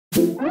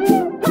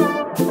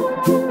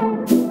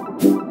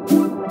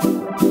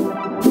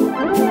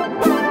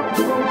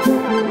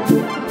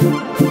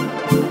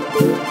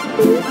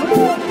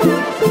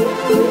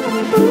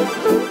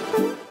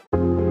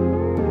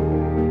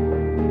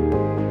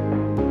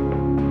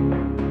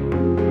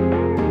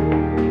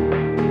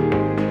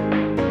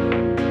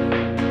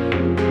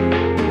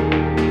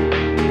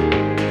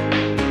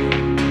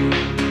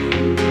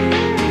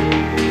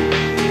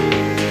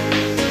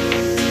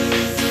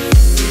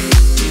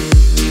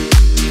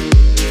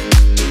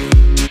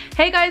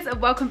Hey guys, and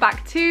welcome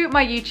back to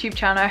my YouTube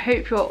channel. I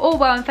hope you're all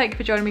well and thank you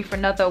for joining me for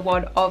another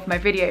one of my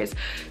videos.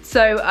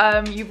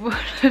 So you would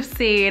have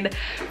seen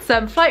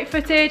some flight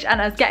footage,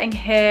 and as getting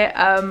here,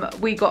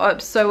 we got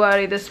up so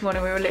early this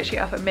morning. We were literally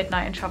up at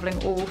midnight and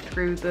traveling all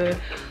through the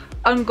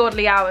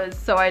ungodly hours,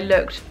 so I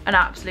looked an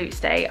absolute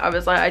state. I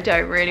was like, I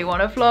don't really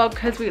want to vlog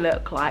because we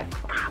look like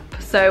crap.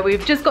 So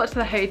we've just got to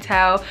the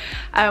hotel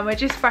and we're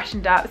just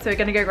freshened up, so we're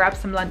gonna go grab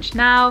some lunch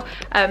now.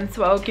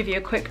 So I'll give you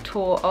a quick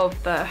tour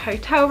of the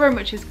hotel room,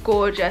 which is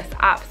gorgeous,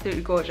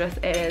 absolutely gorgeous.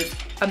 It is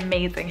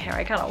amazing here.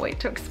 I cannot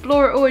wait to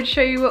explore it all and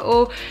show you it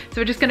all.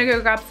 So we're just gonna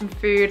go grab some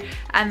food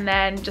and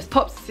then just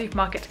pop to the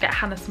supermarket to get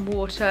Hannah some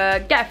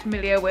water, get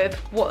familiar with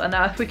what on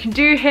earth we can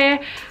do here,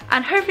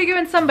 and hopefully go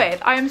and sunbathe.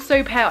 I am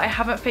so pale. I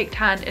haven't fake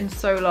tanned in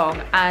so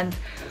long and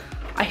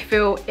I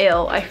feel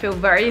ill. I feel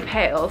very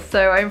pale,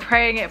 so I'm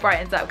praying it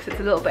brightens up because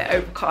it's a little bit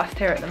overcast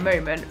here at the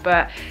moment,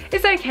 but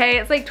it's okay.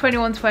 It's like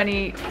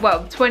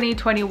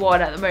 20-21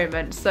 at the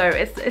moment, so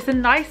it's a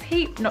nice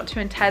heat, not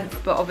too intense,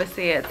 but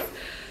obviously it's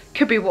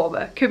could be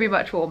warmer, could be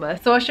much warmer.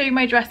 So I'll show you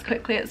my dress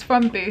quickly. It's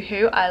from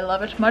Boohoo. I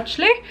love it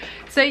muchly.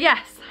 So yes,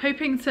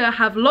 hoping to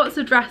have lots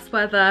of dress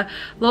weather,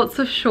 lots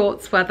of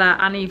shorts weather,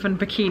 and even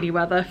bikini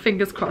weather.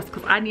 Fingers crossed,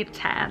 because I need a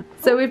tan.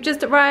 So we've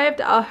just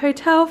arrived at our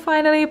hotel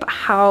finally, but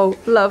how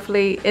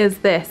lovely is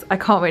this? I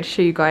can't wait to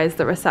show you guys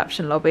the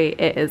reception lobby.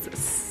 It is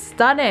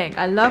stunning.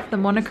 I love the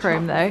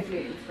monochrome though.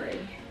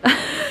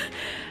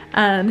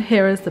 And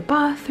here is the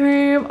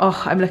bathroom.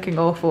 Oh, I'm looking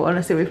awful.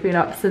 Honestly, we've been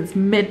up since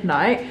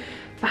midnight.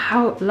 But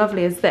how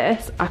lovely is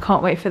this? I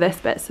can't wait for this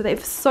bit. So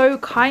they've so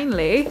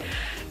kindly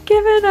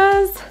given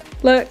us,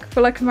 look,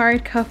 for like a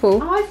married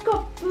couple. Oh, it's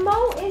got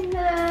malt in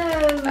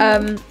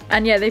them.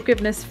 And yeah, they've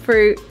given us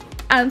fruit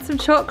and some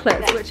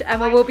chocolates, which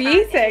Emma will be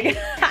eating.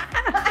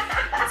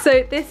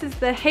 So this is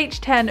the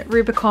H10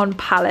 Rubicon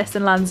Palace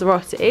in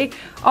Lanzarote.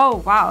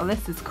 Oh wow,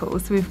 this is cool.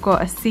 So we've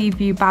got a sea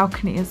view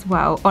balcony as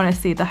well.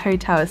 Honestly, the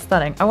hotel is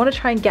stunning. I want to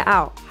try and get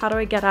out. How do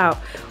I get out?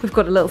 We've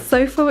got a little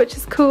sofa, which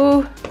is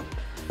cool.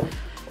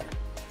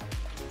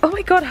 Oh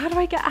my god, how do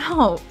I get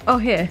out? Oh,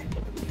 here.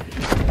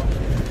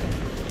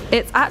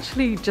 It's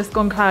actually just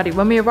gone cloudy.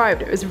 When we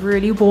arrived, it was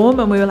really warm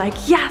and we were like,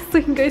 yes,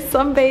 we can go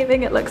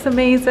sunbathing. It looks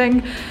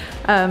amazing.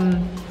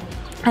 And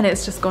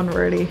it's just gone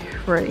really,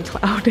 really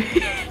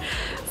cloudy.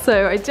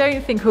 So I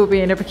don't think we'll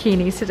be in a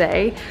bikini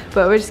today,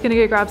 but we're just gonna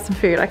go grab some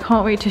food. I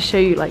can't wait to show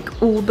you like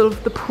all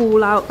of the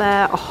pool out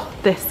there. Oh,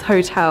 this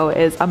hotel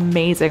is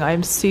amazing.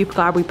 I'm super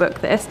glad we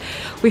booked this.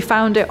 We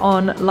found it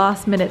on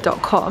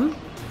lastminute.com,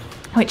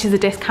 which is a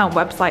discount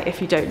website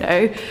if you don't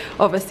know.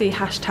 Obviously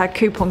hashtag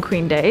coupon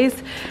queen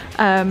days.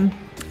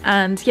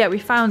 And yeah, we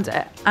found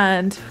it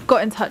and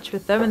got in touch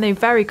with them, and they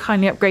very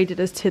kindly upgraded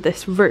us to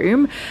this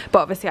room. But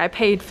obviously I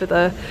paid for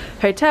the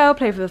hotel,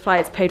 paid for the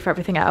flights, paid for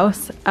everything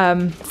else.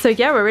 So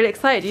yeah, we're really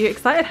excited. Are you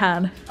excited,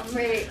 Han? I'm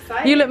really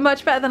excited. You look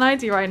much better than I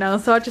do right now,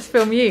 so I'll just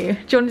film you. Do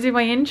you want to do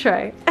my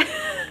intro?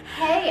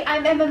 Hey,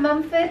 I'm Emma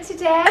Mumford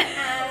today,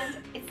 and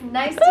it's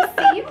nice to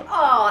see you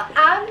all.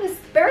 I'm the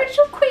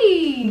spiritual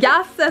queen.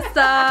 Yes,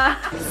 sister.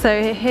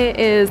 So here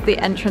is the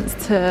entrance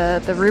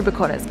to the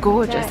Rubicon. It's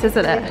gorgeous,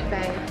 isn't it?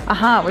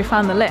 Aha, we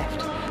found the lift.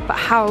 But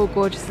how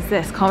gorgeous is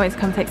this? Can't wait to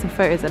come take some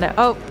photos in it.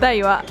 Oh, there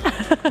you are.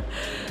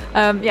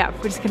 Yeah,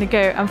 we're just gonna go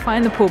and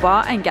find the pool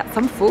bar and get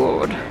some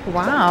food.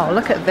 Wow,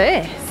 look at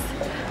this.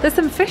 There's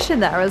some fish in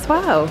there as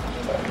well.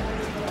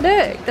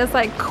 Look, there's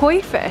like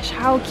koi fish.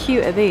 How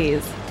cute are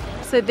these?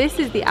 So this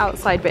is the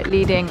outside bit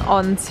leading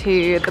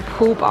onto the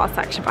pool bar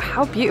section, but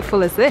how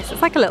beautiful is this?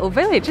 It's like a little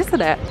village,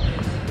 isn't it?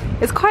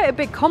 It's quite a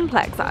big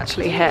complex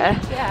actually here.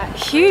 Yeah.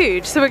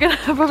 Huge. So we're gonna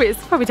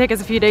probably take us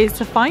a few days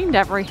to find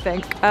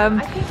everything. I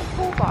think the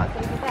pool bar's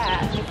over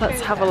there.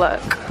 Let's have a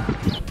look.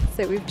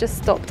 So we've just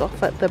stopped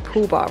off at the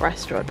pool bar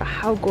restaurant, but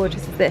how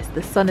gorgeous is this?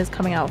 The sun is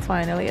coming out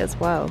finally as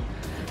well.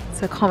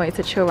 So I can't wait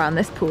to chill around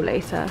this pool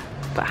later.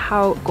 But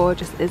how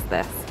gorgeous is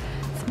this?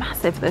 It's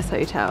massive, this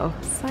hotel.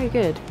 So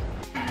good.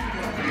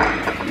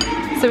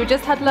 So we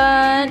just had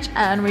lunch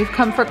and we've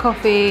come for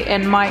coffee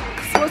in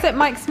Mike's, what was it,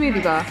 Mike's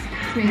Smoothie Bar?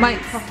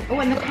 Mike's coffee. Oh,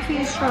 and the coffee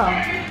is strong.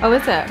 Oh,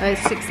 is it? Oh,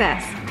 it's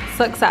Success.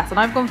 Success. And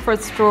I've gone for a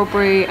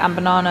strawberry and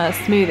banana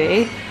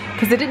smoothie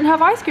because they didn't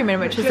have ice cream in,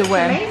 which is a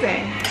win.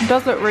 Amazing. It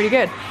does look really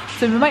good.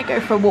 So we might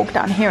go for a walk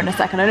down here in a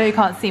second. I know you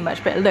can't see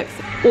much, but it looks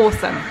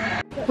awesome.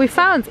 We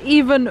found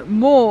even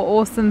more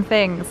awesome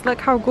things.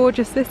 Look how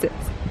gorgeous this is.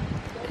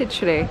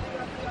 Literally.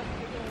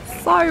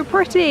 So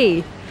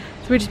pretty. So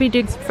we've just been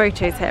doing some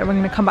photos here and we're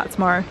going to come back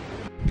tomorrow.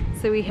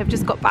 So we have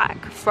just got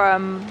back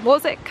from, what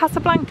was it,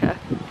 Casablanca?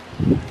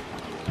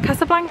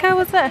 Casablanca,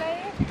 was it?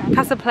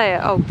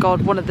 Casaplaya, oh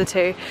god, one of the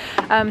two.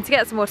 To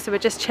get some water, so we're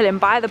just chilling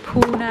by the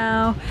pool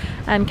now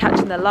and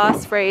catching the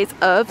last rays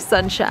of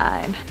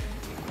sunshine.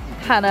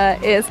 Hannah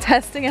is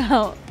testing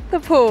out the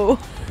pool.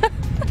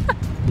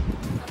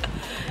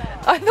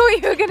 I thought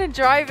you were going to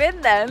drive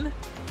in then.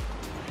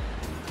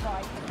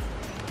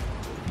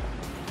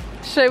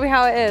 Show me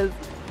how it is.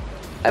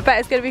 I bet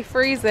it's going to be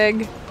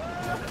freezing.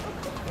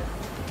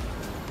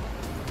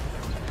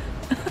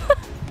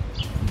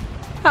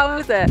 How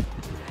was it?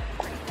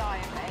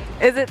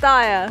 Is it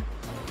Dyer?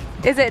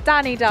 Is it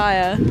Danny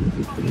Dyer?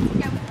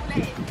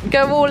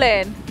 Go all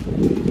in.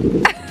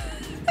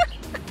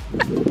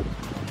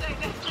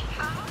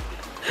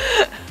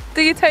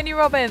 Do you Tony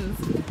Robbins?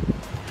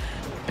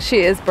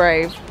 She is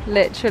brave,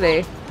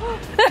 literally.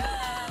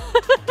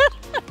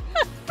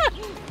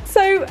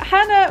 So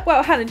Hannah,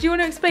 do you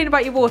want to explain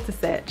about your water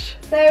sitch?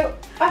 So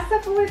I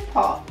suffer with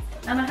POTS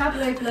and I have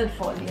low blood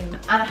volume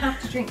and I have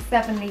to drink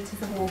 7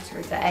 litres of water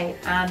a day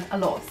and a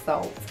lot of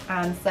salt.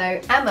 And so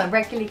Emma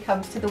regularly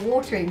comes to the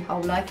watering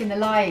hole like in The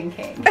Lion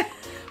King.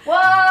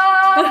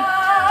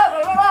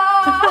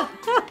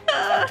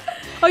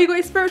 Oh, you got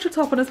your spiritual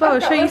top on as well. I'll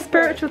show you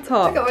spiritual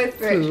top. I got my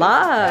spiritual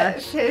top.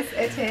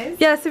 It is.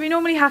 Yeah, so we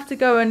normally have to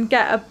go and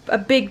get a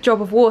big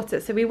job of water.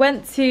 So we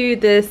went to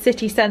the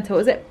city centre.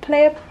 Was it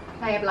Playa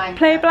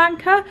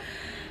Blanca?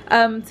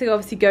 To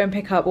obviously go and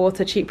pick up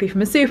water cheaply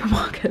from a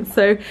supermarket.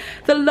 So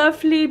the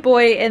lovely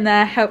boy in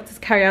there helped us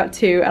carry out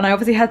 2, and I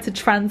obviously had to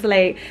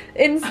translate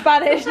in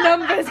Spanish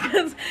numbers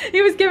because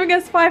he was giving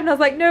us 5 and I was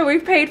like, no,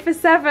 we've paid for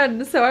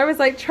 7. So I was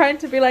like trying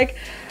to be like,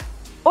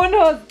 1, 2,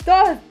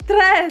 3,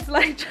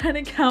 like trying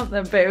to count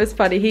them, but it was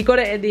funny. He got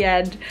it in the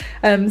end.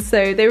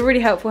 So they were really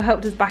helpful,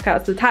 helped us back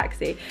out to the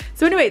taxi.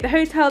 So anyway, the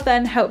hotel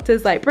then helped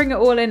us like bring it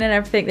all in and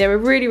everything. They were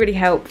really, really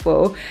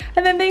helpful.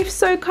 And then they've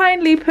so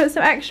kindly put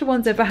some extra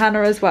ones in for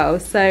Hannah as well.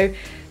 So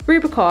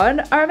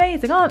Rubicon are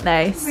amazing, aren't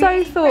they?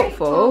 Really so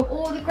thoughtful.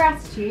 All the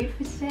gratitude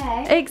for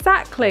today.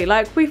 Exactly,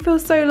 like we feel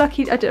so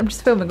lucky. I'm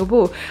just filming a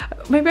wall.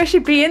 Maybe I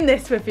should be in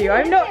this with you.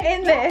 I'm not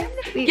in this.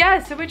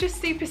 Yeah, so we're just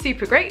super,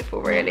 super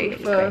grateful really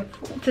for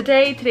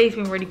today. Today's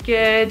been really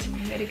good.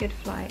 Really good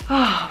flight.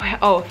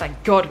 Oh,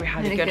 thank God we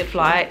had a good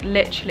flight.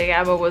 Literally,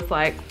 Emma was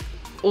like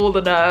all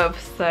the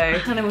nerves, so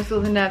Hannah was all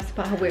the nerves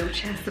about her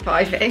wheelchair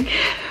surviving.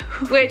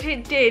 Which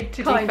it did,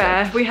 to be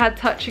fair. We had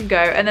touch and go,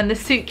 and then the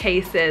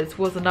suitcases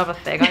was another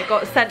thing. I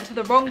got sent to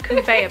the wrong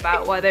conveyor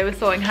belt while they were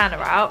sorting Hannah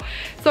out.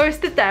 So I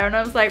stood there and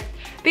I was like,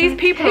 these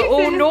people are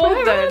all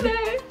northern.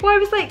 Well, I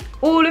was like,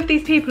 all of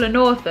these people are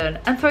northern.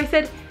 And so I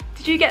said,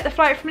 did you get the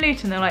flight from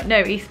Luton? They're like, no,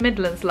 East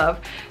Midlands, love.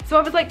 So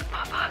I was like,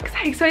 for fuck's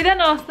sake. So I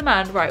then asked the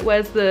man, right,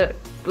 where's the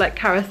like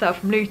carousel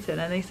from Luton?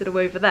 And they said, oh,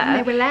 over there.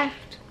 And they were left.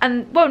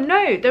 And well,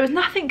 no, there was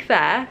nothing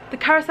there. The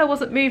carousel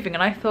wasn't moving,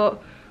 and I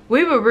thought,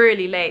 we were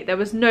really late. There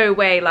was no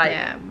way, like,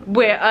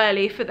 we're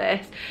early for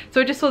this.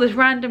 So I just saw this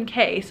random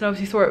case, and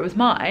obviously saw it was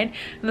mine.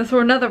 And I saw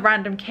another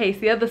random case,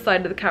 the other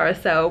side of the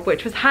carousel,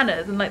 which was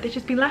Hannah's, and like, they'd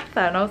just been left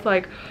there. And I was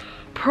like,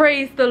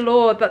 praise the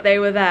Lord that they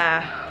were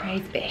there.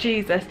 Praise be.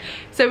 Jesus.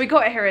 So we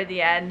got here in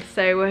the end.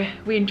 So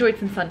we enjoyed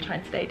some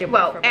sunshine today, didn't we?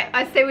 Well,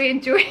 I say we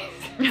enjoyed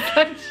some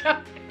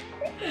sunshine.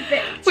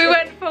 We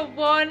went for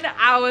 1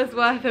 hour's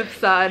worth of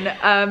sun,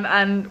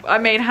 and I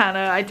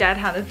dared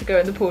Hannah to go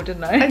in the pool,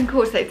 didn't I? And of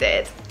course I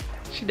did.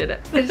 She did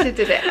it. She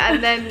did it,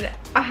 and then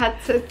I had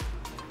to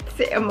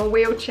sit on my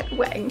wheelchair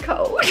wet and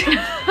cold.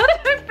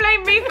 Don't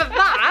blame me for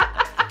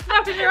that.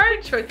 That was your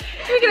own choice.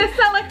 You're gonna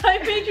sound like I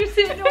made you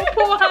sit in your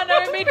pool, Hannah,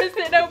 and made you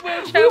sit in a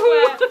wheelchair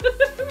wet.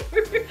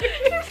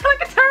 You sound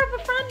like a terrible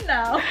friend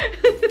now.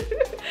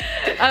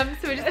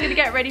 So we're just gonna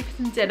get ready for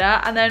some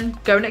dinner and then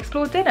go and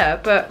explore dinner.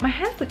 But my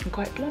hair's looking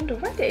quite blonde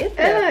already, isn't it?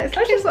 Yeah, it's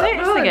I'm just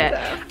noticing it.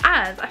 Though.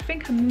 And I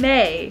think I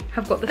may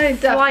have got the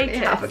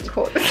slightest. Haven't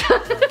caught the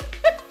sun.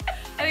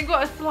 I think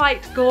got a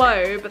slight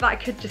glow, but that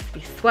could just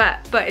be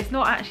sweat. But it's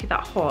not actually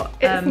that hot.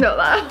 It's not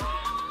that.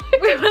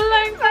 We were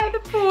lying by the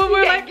pool and we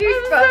were like,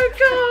 it's so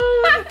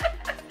cold.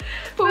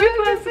 But we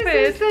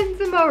persevered.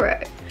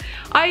 Tomorrow.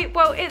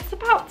 Well, it's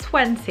about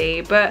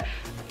 20, but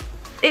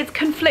it's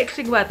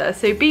conflicting weather.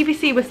 So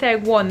BBC was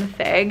saying one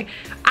thing,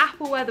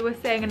 Apple weather was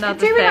saying another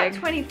thing. They're doing like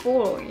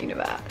 24, you know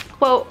that.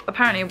 Well,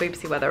 apparently on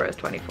BBC weather it's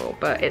 24,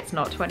 but it's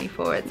not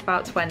 24, it's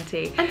about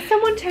 20. And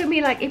someone told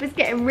me like it was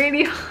getting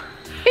really hot.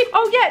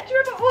 Oh yeah, do you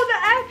remember all the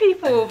air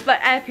people, the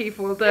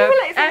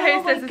like, air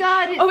oh hostesses? My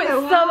God, it's it's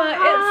so summer,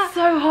 hot. it's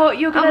so hot,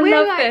 you're gonna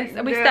love like, this.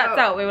 And we stepped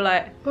out, we were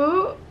like,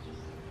 oh.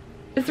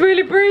 It's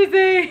really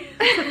breezy.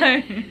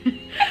 I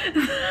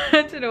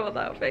don't know what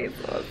that face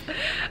was.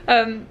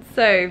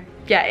 So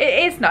yeah,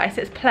 it is nice,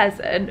 it's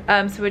pleasant.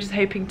 So we're just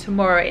hoping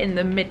tomorrow in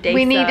the midday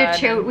we need a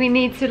chill, we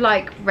need to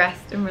like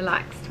rest and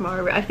relax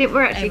tomorrow. I think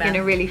we're actually Amen. going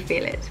to really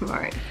feel it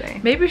tomorrow. So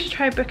maybe we should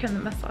try booking the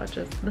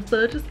massages.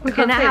 We're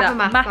going to have a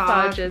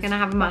massage. We're going to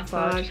have a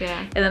massage,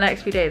 yeah. In the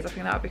next few days, I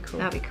think that would be cool.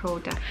 That'd be cool,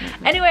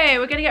 definitely. Anyway,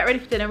 we're going to get ready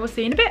for dinner. We'll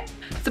see you in a bit.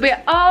 So we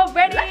are all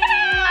ready.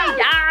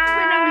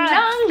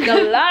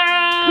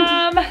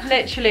 Glam.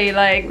 Literally,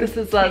 like, this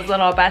is us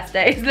on our best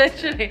days,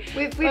 literally.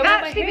 We've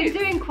actually been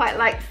doing quite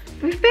like,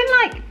 we've been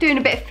like doing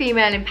a bit of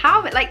female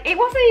empowerment. Like, it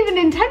wasn't even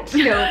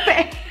intentional,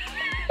 but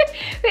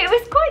it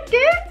was quite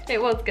good.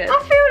 It was good. I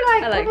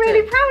feel like we're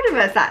really proud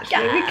of us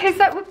actually, because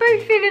like we're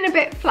both feeling a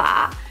bit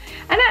flat.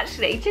 And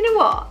actually, do you know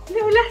what? A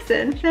little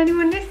lesson for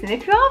anyone listening.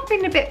 If you are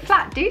feeling a bit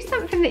flat, do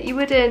something that you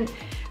wouldn't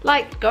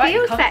like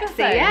feel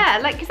sexy. Yeah,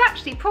 like, it's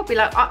actually probably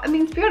like, I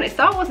mean, to be honest,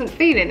 I wasn't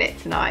feeling it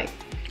tonight.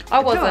 I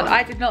wasn't.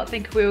 I did not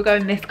think we were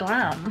going this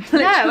glam. No,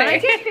 and I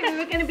didn't think we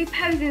were going to be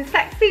posing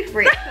sexy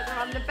for each other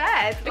on the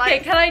bed. Okay,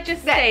 can I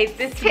just say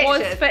this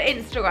was for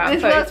Instagram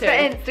This was for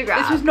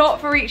Instagram. This was not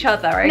for each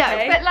other, okay?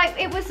 No, but like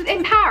it was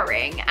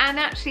empowering, and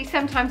actually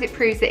sometimes it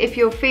proves that if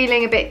you're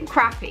feeling a bit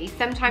crappy,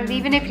 sometimes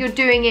even if you're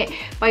doing it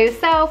by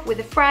yourself with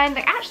a friend,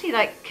 like actually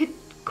like could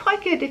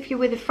quite good if you're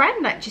with a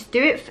friend, like just do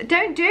it,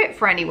 don't do it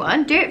for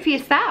anyone, do it for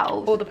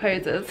yourself. All the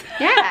posers.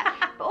 Yeah,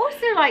 but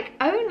also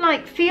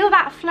like feel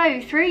that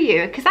flow through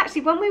you, because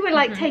actually when we were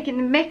like taking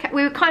the mick,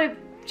 we were kind of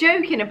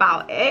joking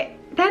about it,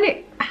 then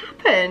it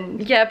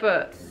happened. Yeah,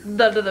 but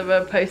none of them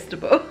are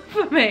postable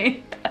for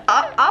me.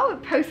 I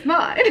would post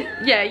mine.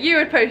 Yeah, you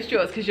would post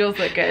yours because yours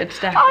look good,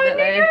 definitely. Oh,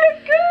 they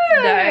look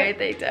good. No,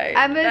 they don't.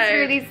 Emma's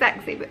really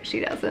sexy, but she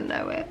doesn't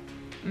know it.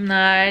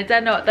 No,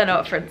 they're not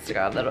for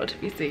Instagram, they're not to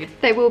be seen.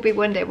 They will be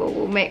one day,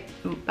 we'll make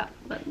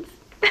balance.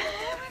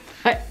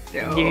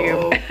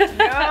 No,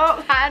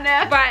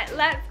 Hannah. Right,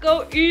 let's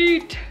go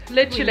eat.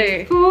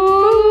 Literally.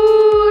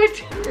 Food.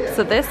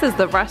 So this is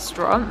the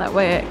restaurant that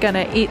we're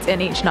gonna eat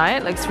in each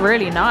night. It looks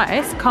really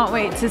nice. Can't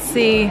wait to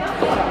see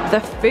the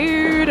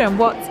food and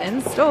what's in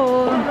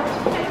store.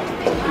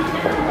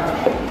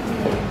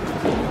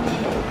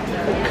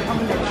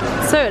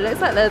 So it looks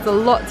like there's a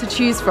lot to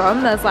choose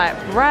from. There's like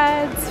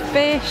breads,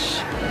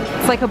 fish.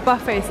 It's like a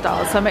buffet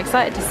style, so I'm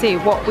excited to see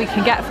what we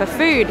can get for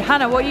food.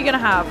 Hannah, what are you gonna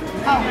have?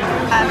 I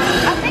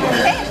think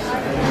fish.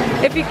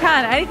 If you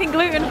can, anything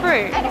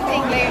gluten-free?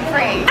 Anything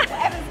gluten-free.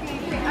 Whatever's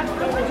gluten-free. I'm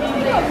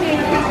probably not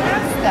gluten-free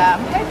pasta.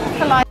 I'm hoping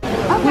for like...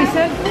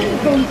 Whistle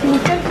con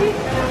sushi,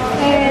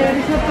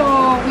 risotto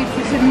with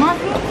Sicilian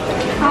mushroom,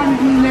 and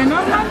the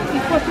normal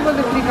if possible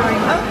the three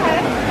kind. Okay.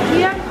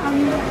 Here,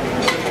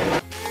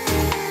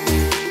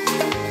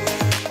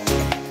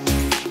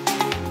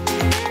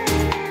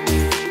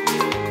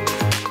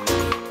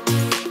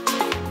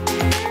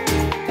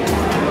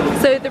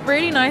 So the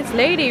really nice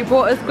lady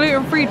brought us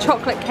gluten-free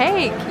chocolate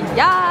cake.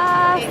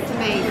 Yes! It's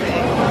amazing.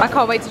 I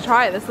can't wait to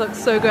try it. This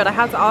looks so good. I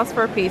had to ask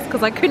for a piece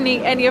because I couldn't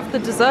eat any of the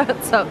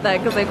desserts up there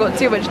because they got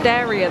too much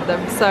dairy in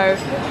them. So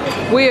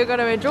we are going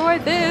to enjoy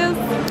this.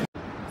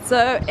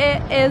 So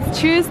it is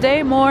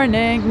Tuesday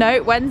morning.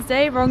 No,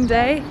 Wednesday, wrong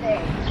day.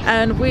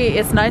 And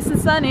it's nice and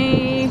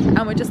sunny.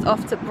 And we're just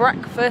off to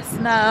breakfast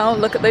now.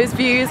 Look at those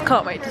views.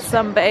 Can't wait to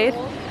sunbathe.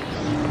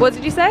 What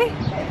did you say?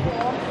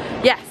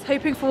 Yes,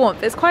 hoping for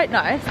warmth. It's quite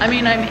nice. I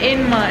mean, I'm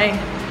in my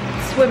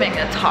swimming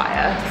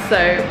attire, so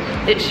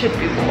it should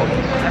be warm.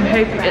 I'm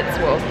hoping it's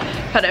warm.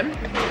 Pardon?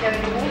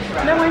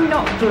 No, I'm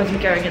not bloody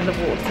going in the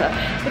water.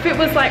 If it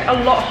was like a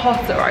lot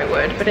hotter, I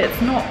would, but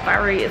it's not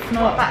very, it's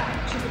not... What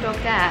about triple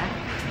dog dare?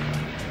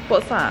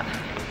 What's that?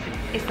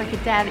 It's like a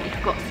dare that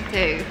you've got to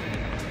do.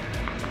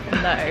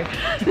 No.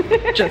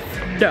 Just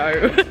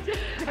no.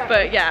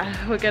 But yeah,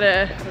 we're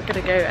gonna go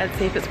and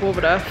see if it's warm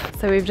enough.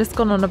 So we've just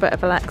gone on a bit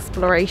of an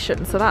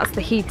exploration. So that's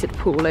the heated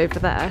pool over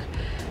there.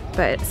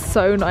 But it's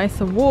so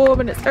nice and warm,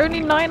 and it's only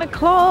 9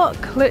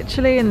 o'clock,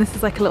 literally, and this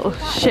is like a little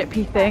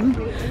shippy thing.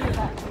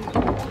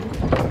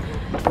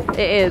 It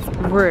is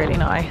really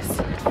nice.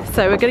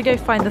 So we're gonna go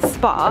find the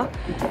spa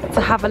to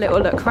have a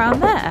little look around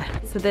there.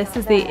 So this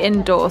is the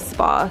indoor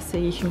spa, so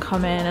you can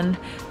come in, and I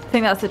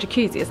think that's the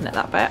jacuzzi, isn't it,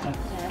 that bit?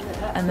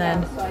 And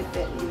then,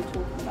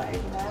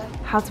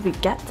 how do we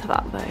get to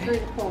that though?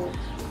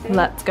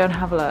 Let's go and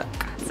have a look.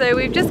 So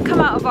we've just come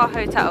out of our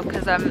hotel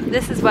because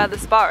this is where the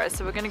spa is.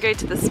 So we're going to go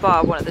to the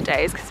spa one of the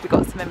days because we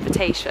got some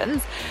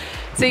invitations.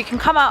 So you can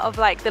come out of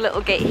like the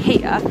little gate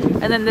here,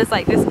 and then there's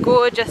like this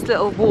gorgeous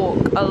little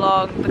walk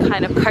along the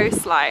kind of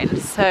coastline.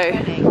 So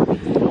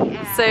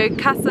is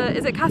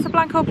it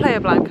Casablanca or Playa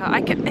Blanca?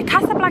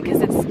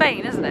 Casablanca's in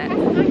Spain, isn't it? No.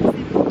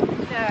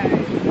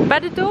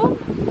 Benidorm?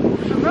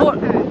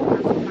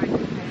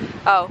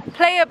 Oh,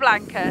 Playa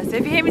Blanca. So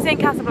if you hear me saying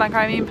Casablanca,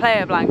 I mean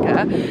Playa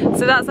Blanca.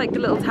 So that's like the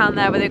little town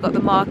there where they've got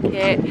the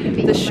market,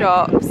 the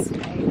shops,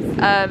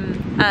 and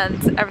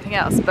everything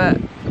else.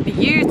 But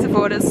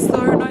beautiful, and it's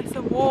so nice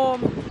and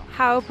warm.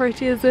 How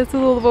pretty is this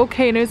with all the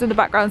volcanoes in the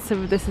background? So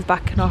this is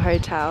back in our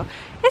hotel.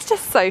 It's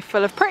just so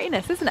full of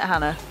prettiness, isn't it,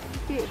 Hannah?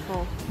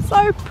 Beautiful.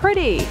 So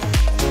pretty.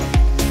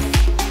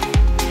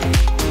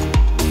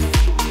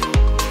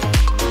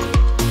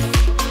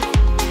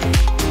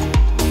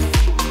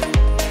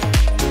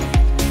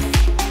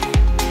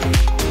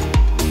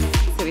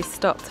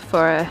 Stopped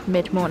for a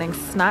mid-morning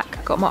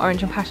snack. Got my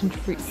orange and passion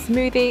fruit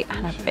smoothie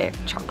and a bit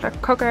of chocolate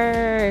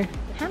cooker.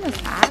 Hannah's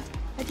had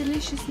a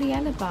deliciously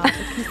yellow bar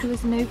because there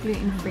was no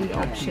gluten-free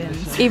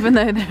options. Even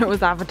though there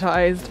was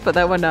advertised, but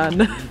there were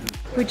none.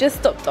 We just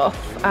stopped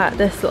off at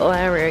this little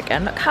area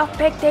again. Look how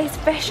big these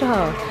fish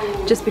are.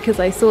 Just because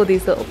I saw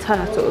these little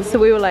turtles. So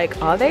we were like,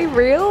 are they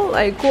real?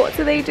 Like, what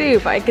do they do?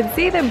 But I can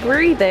see them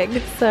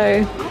breathing,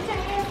 so.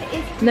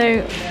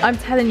 No, I'm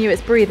telling you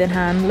it's breathing,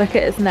 Han. Look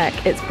at its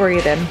neck, it's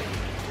breathing.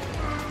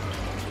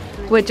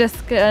 We're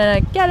just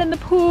gonna get in the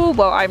pool.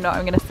 Well, I'm not,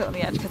 I'm gonna sit on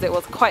the edge because it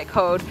was quite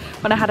cold.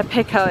 When I had a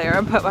pick earlier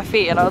and put my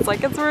feet in, I was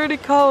like, it's really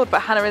cold,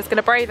 but Hannah is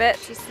gonna brave it.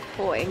 She's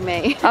supporting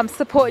me. I'm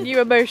supporting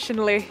you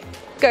emotionally.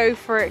 Go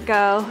for it,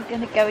 girl. We're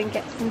gonna go and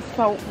get some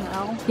salt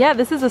now. Yeah,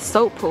 this is a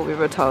salt pool, we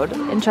were told.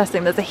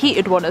 Interesting, there's a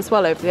heated one as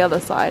well over the other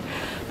side.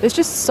 But it's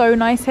just so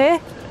nice here.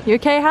 You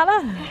okay,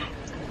 Hannah?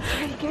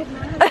 Very good,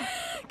 man.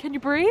 Can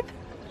you breathe?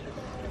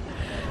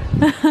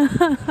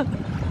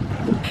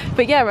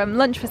 But yeah,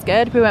 lunch was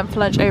good. We went for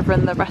lunch over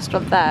in the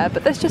restaurant there,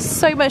 but there's just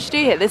so much to do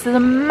here. This is a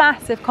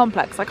massive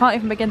complex. I can't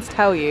even begin to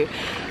tell you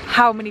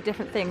how many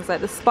different things,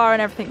 like the spa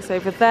and everything's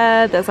over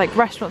there. There's like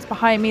restaurants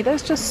behind me.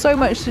 There's just so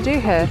much to do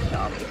here.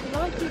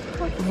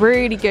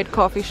 Really good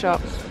coffee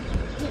shop.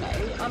 You know,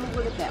 I'm all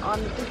a bit, I'm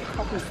a big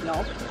coffee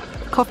snob.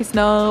 Coffee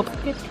snob.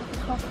 Good cup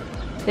of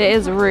coffee. It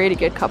is a really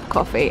good cup of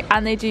coffee,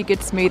 and they do good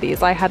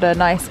smoothies. I had a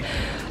nice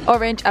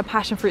orange and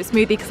passion fruit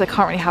smoothie because I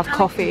can't really have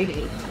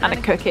coffee and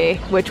a cookie,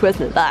 which was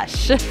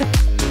lush.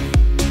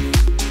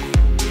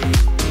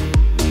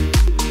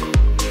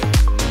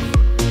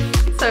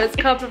 So it's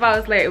a couple of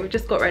hours later, we've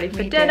just got ready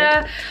for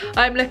dinner.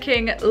 I'm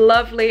looking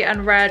lovely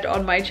and red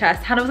on my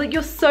chest. Hannah was like,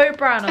 you're so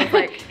brown. I was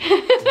like,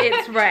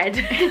 it's red.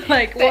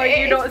 Like, what are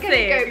you not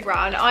seeing? Go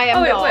brown. I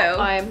am not. It will.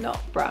 I am not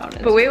brown.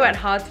 But we went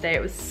hard today.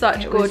 It was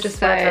such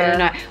gorgeous weather.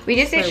 Nice. We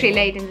just literally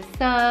laid in the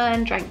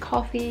sun, drank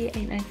coffee,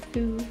 ate nice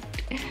food.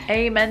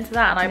 Amen to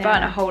that. And I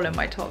burnt a hole in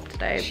my top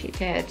today. She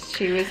did.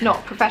 She was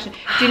not professional.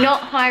 Do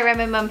not hire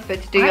Emma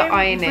Mumford to do your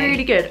ironing. I'm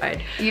really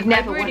good. You'd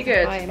never want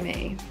to iron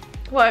me.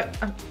 What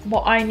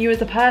iron you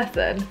as a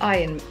person?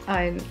 Iron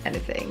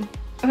anything.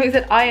 Oh, he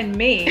said iron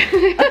me. I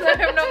was like,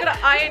 I'm not gonna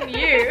iron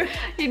you.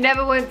 You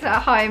never want to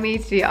hire me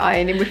to do your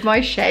ironing with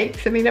my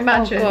shapes. I mean,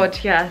 imagine. Oh God,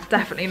 yeah,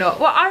 definitely not.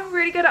 Well, I'm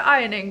really good at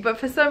ironing, but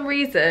for some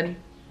reason,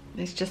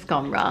 it's just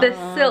gone wrong. the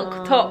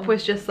silk top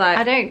was just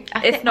like,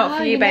 it's not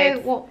for you, babe.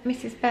 Know what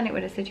Mrs. Bennett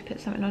would have said, you put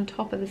something on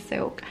top of the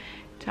silk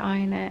to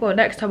iron it. Well,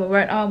 next time I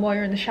won't iron while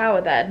you're in the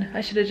shower then.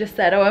 I should have just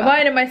said, oh, I'm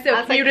ironing my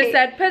silk. And you would have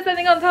said, put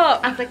something on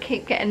top. As I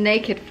keep getting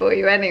naked for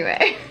you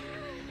anyway.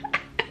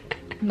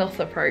 Not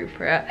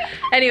appropriate.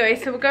 Anyway,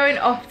 so we're going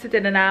off to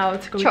dinner now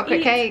to go chocolate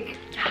eat. cake.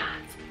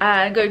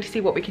 And going to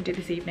see what we can do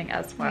this evening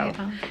as well.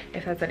 Yeah.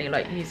 If there's any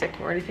like music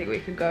or anything, we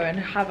can go and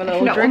have a little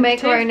drink. We'll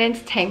make our own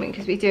entertainment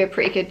because we do a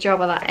pretty good job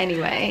of that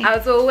anyway.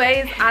 As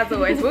always,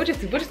 we'll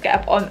just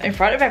get up in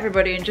front of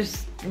everybody and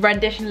just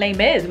rendition Les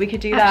Mis. We could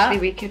do that.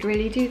 Actually, we could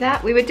really do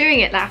that. We were doing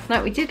it last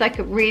night. We did like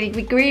we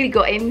really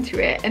got into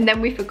it, and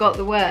then we forgot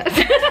the words.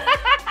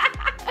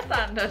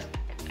 Standard.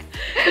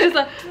 It's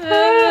like,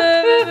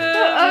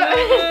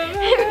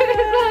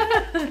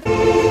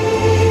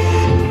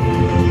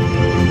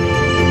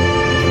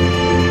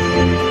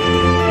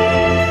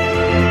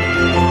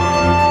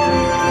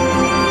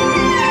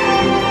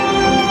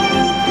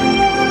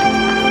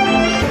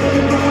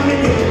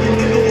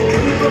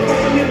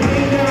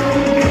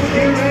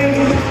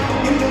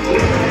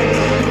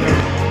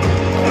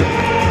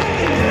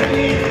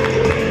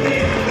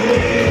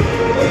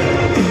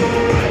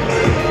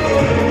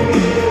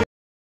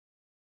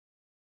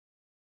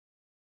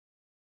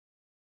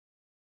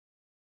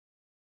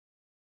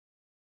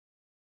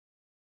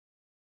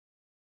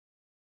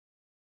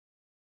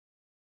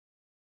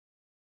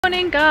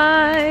 morning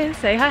guys,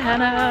 say hi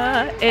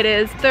Hannah. It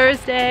is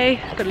Thursday,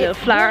 got a little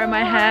flower in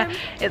my hair,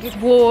 it's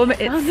warm,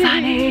 it's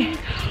sunny.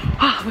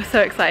 Oh, we're so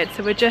excited.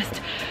 So we're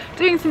just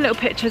doing some little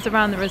pictures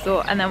around the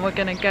resort and then we're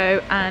gonna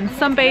go and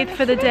sunbathe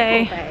for the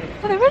day.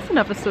 Oh, there is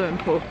another swimming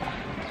pool.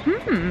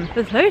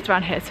 There's loads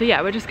around here. So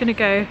yeah, we're just gonna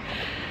go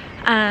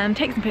and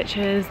take some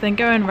pictures, then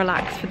go and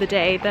relax for the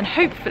day, then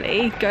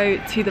hopefully go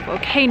to the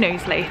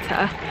volcanoes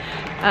later.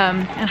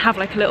 And have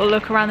like a little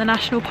look around the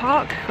national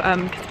park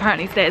because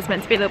apparently today it's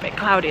meant to be a little bit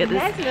cloudier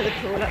this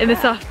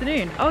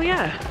afternoon. Oh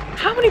yeah.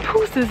 How many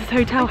pools does this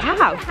hotel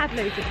have? It had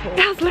loads of pools.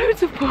 It has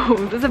loads of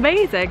pools. It's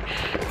amazing.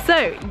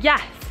 So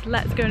yes,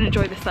 let's go and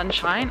enjoy the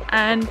sunshine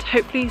and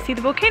hopefully see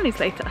the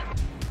volcanoes later.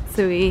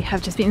 So we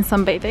have just been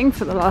sunbathing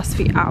for the last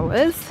few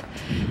hours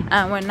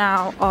and we're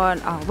now on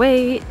our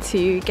way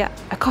to get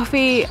a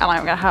coffee and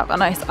I'm gonna have a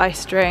nice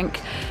iced drink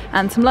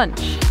and some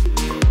lunch.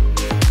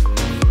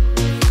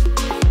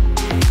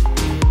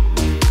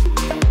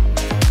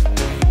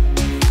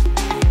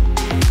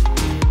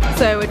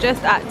 So we're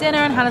just at dinner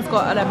and Hannah's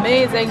got an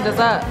amazing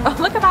dessert. Oh,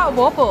 look at that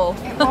wobble.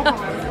 It wobbles.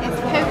 It's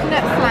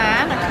coconut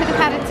flan. I could have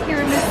had a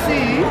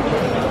tiramisu,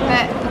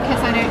 but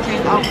because I don't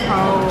drink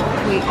alcohol,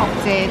 we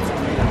opted,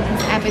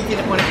 because Emma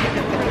didn't want to pick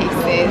up the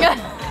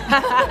pieces.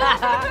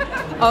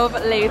 Of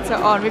later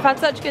on. We've had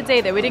such a good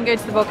day though. We didn't go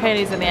to the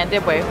volcanoes in the end,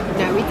 did we?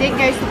 No, we didn't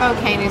go to the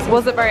volcanoes.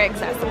 Was it very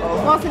accessible?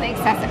 It wasn't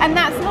accessible. And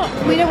that's not,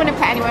 we don't want to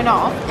put anyone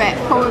off, but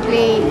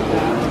probably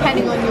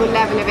depending on your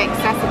level of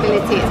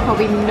accessibility, it's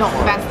probably not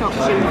the best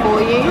option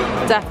for you.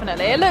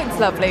 Definitely. It looks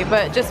lovely,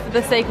 but just for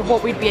the sake of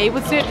what we'd be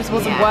able to, it just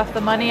wasn't worth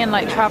the money and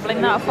like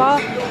traveling that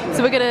far.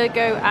 So we're gonna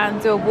go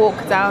and do a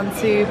walk down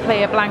to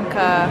Playa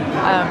Blanca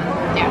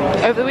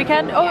over the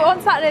weekend. Oh,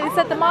 on Saturday they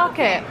said the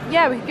market.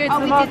 Yeah, we could go to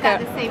the market. We did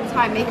that at the same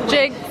time.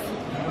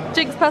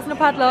 Jigs personal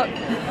padlock.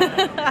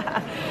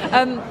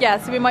 Yeah,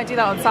 so we might do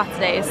that on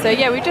Saturday. So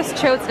yeah, we just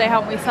chilled today,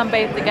 haven't we?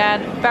 Sunbathed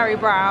again, very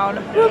brown.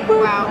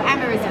 Well,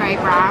 Emma is very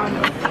brown.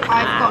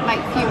 I've got like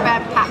a few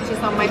burn patches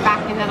on my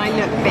back and then I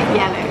look a bit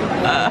yellow.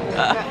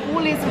 But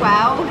all is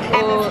well.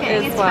 Emma's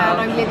getting a tan.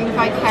 I'm living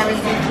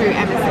vicariously through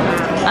Emma's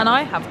tan. And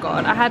I have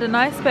gone. I had a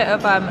nice bit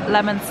of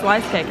lemon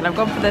slice cake and I've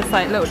gone for this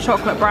like little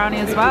chocolate brownie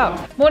as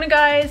well. Morning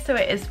guys, so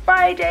it is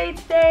Friday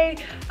today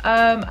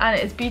and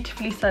it is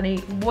beautifully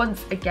sunny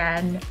once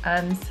again.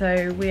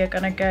 So we are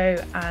gonna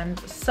go and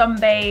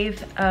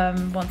sunbathe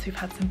once we've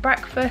had some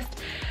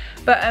breakfast.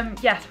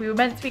 But yes, we were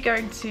meant to be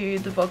going to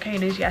the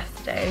volcanoes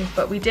yesterday,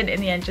 but we didn't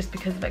in the end just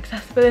because of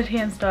accessibility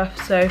and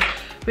stuff. So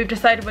we've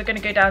decided we're going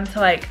to go down to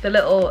like the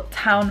little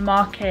town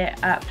market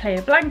at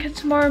Playa Blanca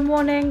tomorrow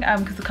morning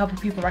because a couple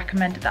of people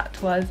recommended that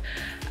to us.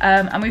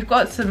 And we've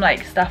got some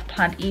like stuff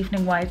planned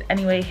evening wise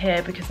anyway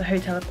here because the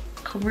hotel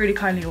have really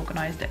kindly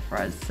organised it for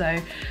us. So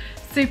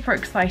super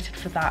excited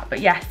for that. But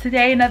yes,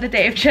 today another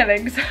day of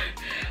chilling. So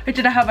I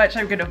don't know how much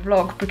I'm going to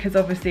vlog because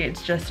obviously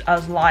it's just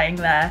us lying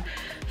there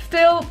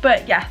still,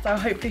 but yes, I'll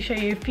hopefully show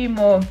you a few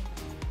more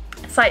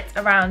sites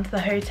around the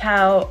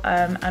hotel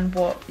and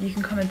what you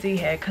can come and do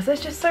here because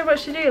there's just so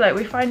much to do. Like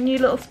we find new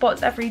little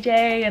spots every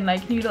day and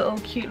like new little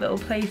cute little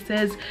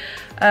places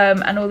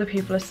and all the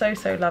people are so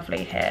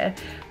lovely here.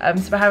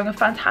 So we're having a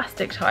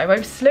fantastic time.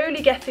 I'm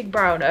slowly getting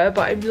browner,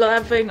 but I'm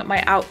loving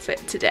my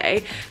outfit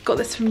today. Got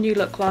this from New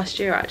Look last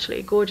year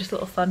actually, gorgeous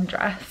little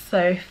sundress.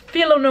 So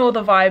feeling all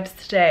the vibes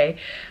today.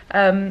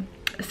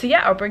 So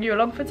yeah, I'll bring you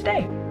along for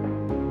today.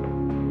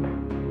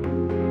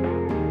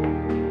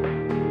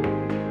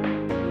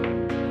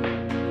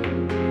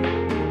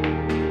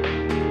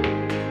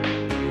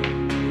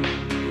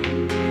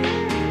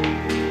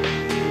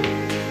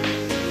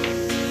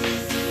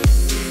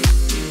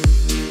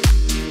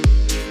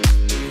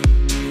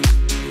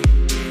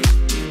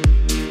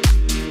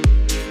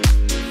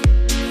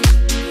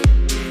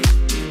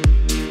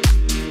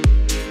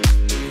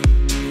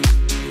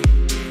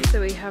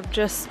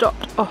 Just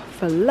stopped off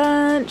for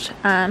lunch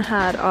and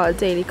had our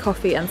daily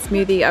coffee and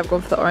smoothie. I've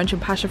gone for the orange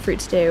and passion fruit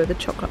today with a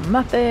chocolate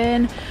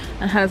muffin,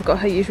 and Hannah's got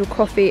her usual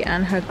coffee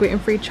and her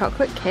gluten-free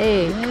chocolate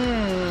cake.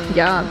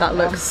 Yeah, that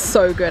looks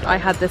so good. I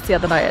had this the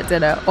other night at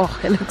dinner. Oh,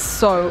 it looks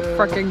so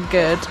freaking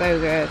good. So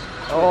good.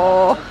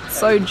 Oh,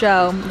 so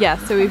gel. Yeah,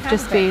 so we've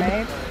just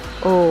been...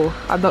 Oh,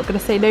 I'm not going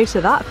to say no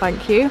to that,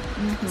 thank you.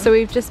 So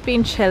we've just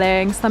been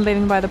chilling,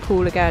 sunbathing by the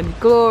pool again.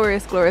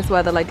 Glorious, glorious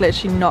weather, like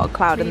literally not a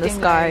cloud in the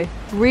sky.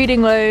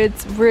 Reading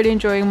loads, really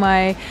enjoying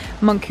my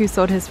Monk Who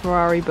Sold His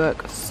Ferrari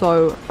book.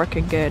 So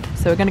freaking good.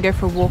 So we're going to go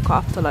for a walk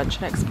after lunch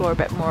and explore a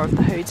bit more of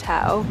the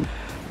hotel.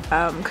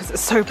 Because it's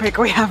so big,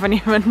 we haven't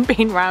even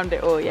been round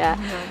it all yet.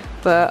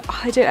 But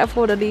I don't ever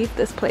want to leave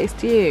this place,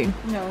 do you?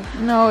 No.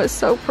 No, it's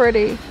so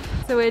pretty.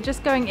 So we're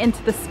just going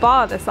into the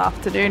spa this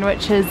afternoon,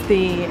 which is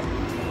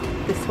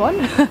this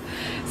one.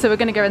 So we're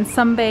going to go and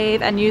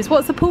sunbathe and use,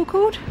 what's the pool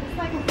called? It's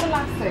like a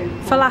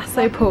Thalasso.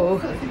 Thalasso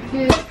pool.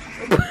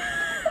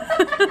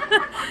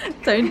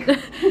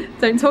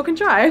 Don't talk and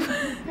drive.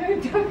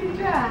 Don't talk and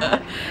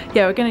drive.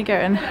 Yeah, we're going to go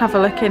and have a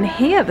look in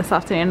here this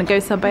afternoon and go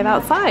sunbathe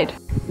outside.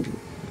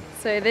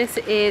 So this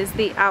is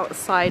the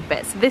outside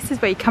bit. So this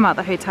is where you come out of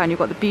the hotel and you've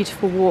got the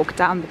beautiful walk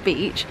down the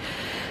beach.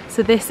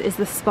 So this is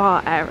the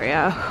spa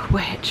area,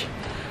 which,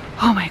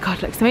 oh my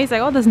god, looks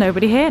amazing. Oh, there's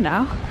nobody here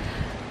now.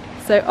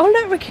 So, oh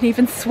look, we can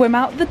even swim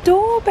out the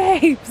door,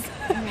 babes.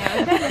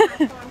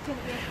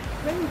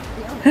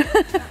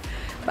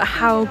 But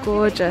how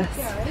gorgeous.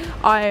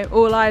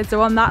 All eyes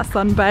are on that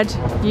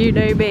sunbed, you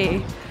know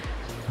me.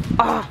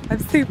 Oh, I'm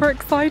super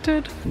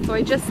excited. So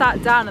I just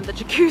sat down and the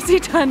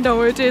jacuzzi turned on,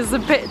 we're doing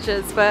some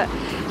pictures, but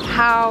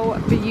how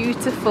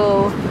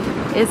beautiful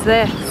is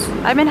this?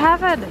 I'm in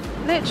heaven,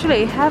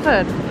 literally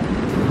heaven.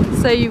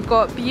 So you've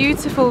got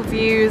beautiful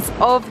views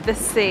of the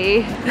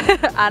sea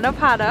and of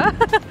Hannah.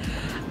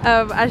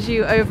 As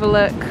you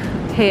overlook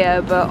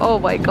here, but oh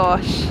my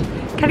gosh,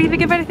 can you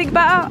think of anything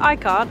better? I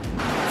can't.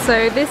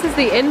 So this is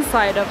the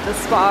inside of the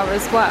spa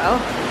as well,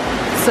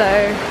 so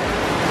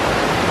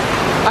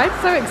I'm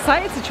so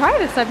excited to try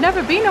this. I've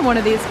never been in one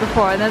of these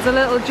before, and there's a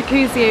little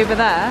jacuzzi over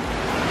there.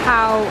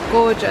 How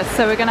gorgeous.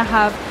 So we're gonna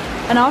have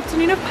an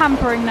afternoon of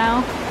pampering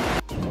now.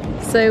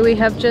 So we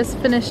have just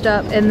finished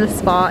up in the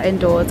spa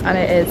indoors and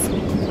it is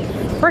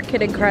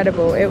freaking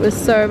incredible. It was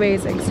so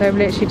amazing. So I'm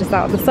literally just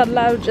out on the sun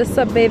lounge, just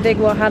sunbathing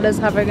while Hannah's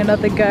having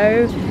another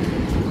go.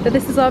 But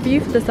this is our view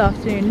for this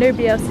afternoon.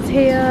 Nobody else is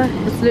here.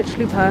 It's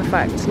literally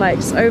perfect, like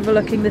just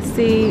overlooking the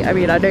sea. I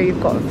mean, I know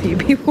you've got a few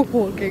people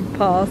walking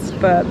past,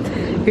 but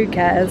who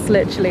cares?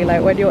 Literally,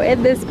 like when you're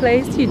in this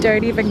place, you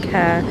don't even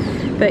care.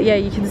 But yeah,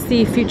 you can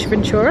see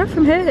Fuerteventura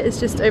from here. It's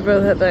just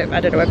over the, I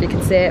don't know if you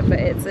can see it, but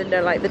it's in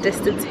like the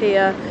distance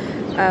here.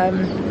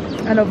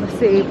 And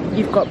obviously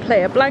you've got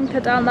Playa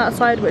Blanca down that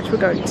side, which we're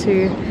going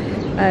to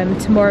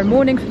tomorrow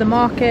morning for the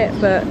market.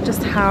 But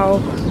just how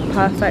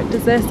perfect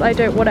is this? I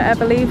don't want to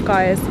ever leave,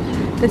 guys.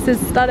 This is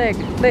stunning,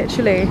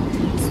 literally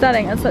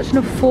stunning, and such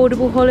an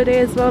affordable holiday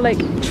as well. Like,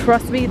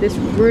 trust me, this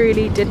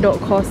really did not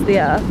cost the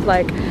earth.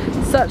 Like,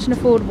 such an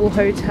affordable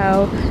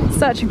hotel,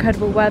 such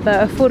incredible weather,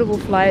 affordable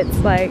flights.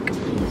 Like,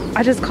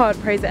 I just can't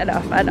praise it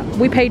enough. And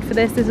we paid for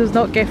this. This was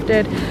not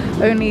gifted.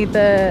 Only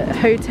the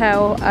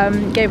hotel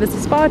gave us a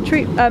spa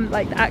treat,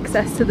 like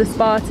access to the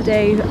spa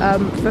today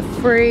for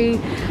free,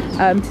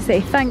 to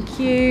say thank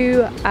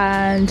you.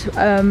 And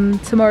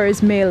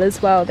tomorrow's meal as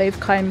well, they've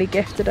kindly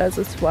gifted us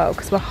as well,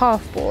 because we're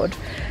half board.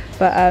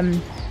 But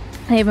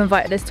they've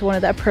invited us to one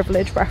of their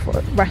privileged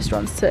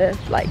restaurants to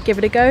like give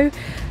it a go.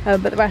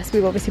 But the rest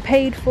we've obviously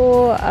paid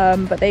for.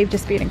 But they've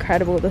just been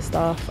incredible, the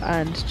staff,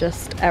 and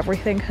just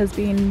everything has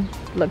been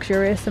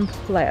luxurious and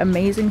like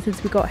amazing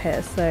since we got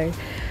here. So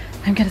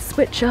I'm gonna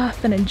switch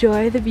off and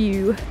enjoy the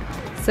view.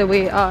 So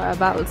we are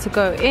about to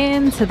go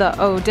into the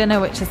dinner,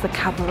 which is the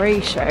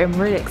cabaret show. I'm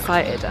really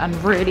excited and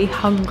really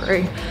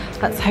hungry.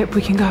 Let's hope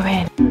we can go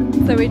in.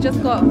 So we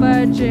just got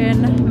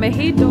virgin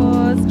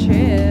mojitos,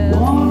 cheers.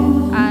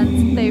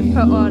 And they've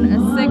put on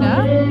a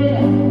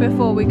singer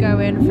before we go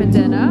in for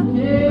dinner,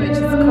 which is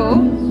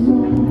cool.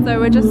 So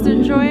we're just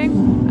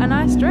enjoying a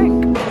nice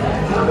drink.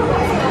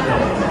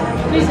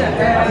 Can you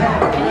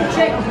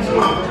check?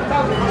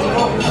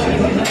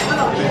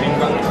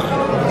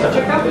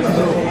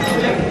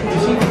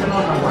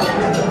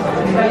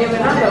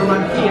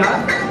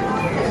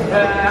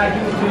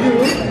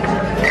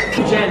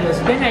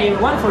 Then I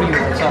have one for you.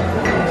 So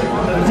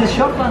it's a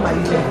short one, but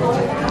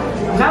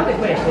now the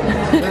question.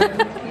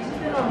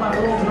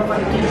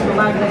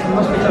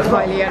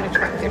 Highly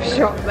unattractive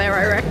shop there,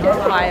 I reckon.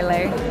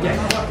 Highly. Yes.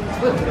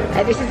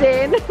 And this is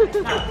in.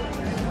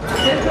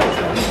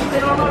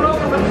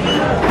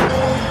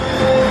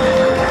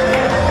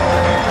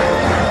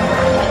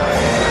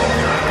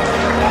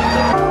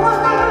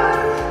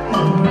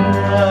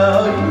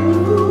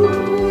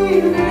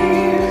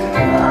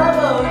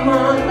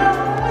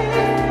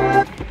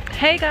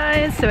 Hey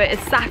guys, so it is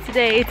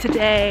Saturday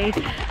today,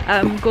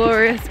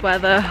 glorious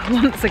weather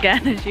once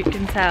again, as you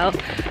can tell,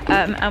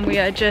 and we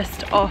are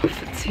just off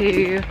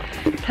to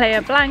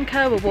Playa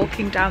Blanca. We're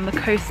walking down the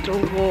coastal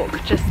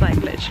walk, just like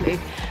literally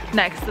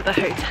next to the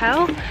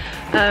hotel.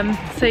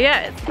 So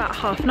yeah, it's about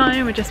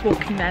 9:30, we're just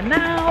walking there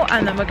now,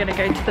 and then we're going to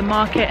go to the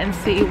market and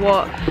see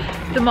what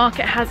the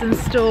market has in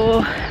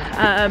store,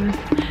 and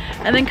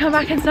then come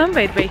back and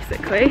sunbathe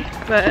basically.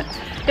 But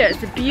yeah,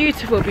 it's a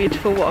beautiful,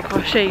 beautiful walk.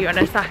 I'll show you in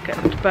a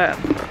second, but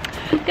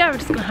yeah, we're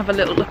just gonna have a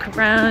little look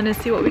around and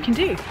see what we can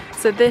do.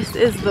 So this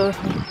is the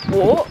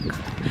walk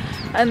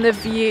and the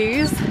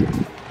views.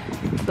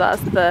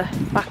 That's the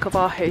back of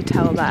our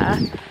hotel there.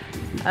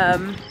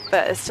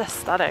 But it's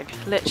just stunning,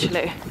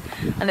 literally.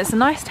 And it's a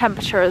nice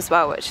temperature as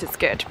well, which is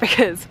good,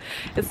 because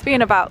it's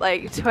been about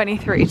like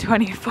 23,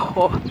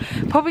 24,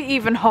 probably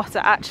even hotter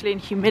actually in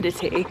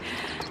humidity.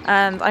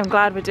 And I'm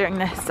glad we're doing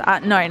this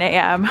at 9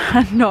 AM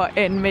and not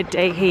in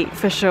midday heat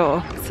for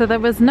sure. So there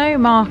was no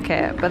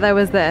market, but there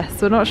was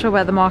this. We're not sure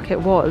where the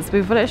market was.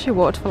 We've literally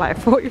walked for like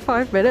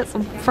 45 minutes.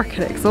 I'm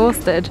freaking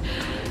exhausted.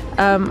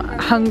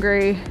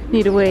 Hungry,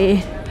 need a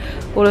wee,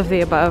 all of the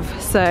above.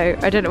 So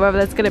I don't know whether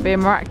there's going to be a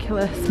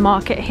miraculous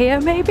market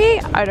here, maybe,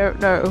 I don't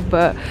know.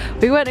 But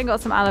we went and got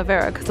some aloe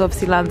vera, because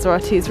obviously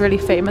Lanzarote is really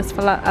famous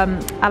for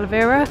aloe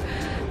vera.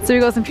 So we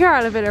got some pure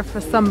aloe vera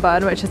for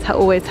sunburn, which is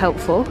always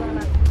helpful.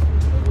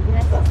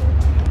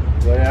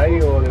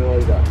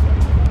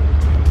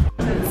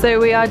 So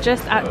we are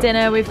just at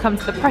dinner. We've come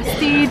to the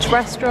Prestige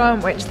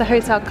restaurant, which the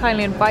hotel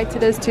kindly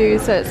invited us to.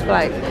 So it's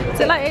like, is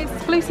it like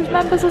exclusive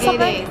members or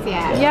something? It is,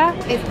 yeah. Yeah?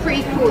 It's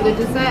pretty cool, the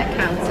dessert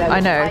counter.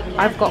 I know,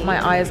 I've got my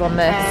eyes on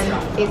this.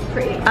 It's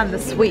pretty. And the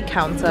sweet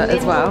counter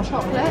as well.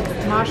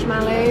 Chocolate,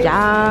 marshmallows.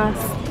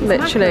 Yes,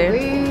 literally.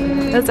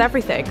 Macaroons. There's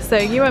everything. So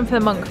you went for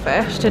the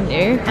monkfish, didn't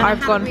you? And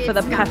I've gone for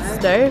the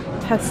pesto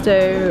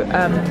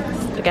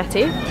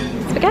spaghetti.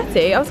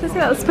 Spaghetti? I was gonna say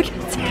that was spaghetti.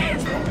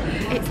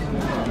 It's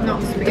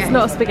not spaghetti. It's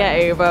not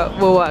spaghetti, but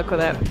we'll work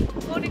with it.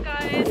 Morning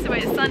guys, so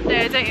it's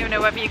Sunday. I don't even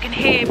know whether you can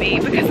hear me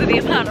because of the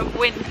amount of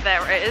wind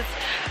there is.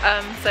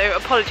 So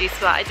apologies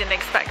for that, I didn't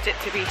expect it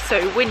to be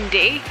so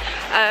windy.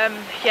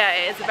 Yeah,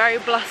 it is a very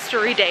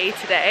blustery day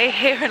today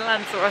here in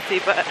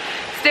Lanzarote, but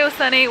still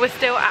sunny, we're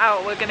still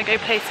out. We're gonna go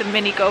play some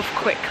mini golf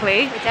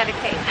quickly. We're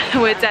dedicated.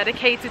 We're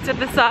dedicated to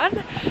the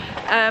sun.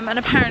 And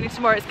apparently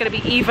tomorrow it's going to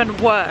be even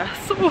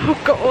worse.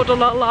 Oh god,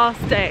 on our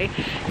last day.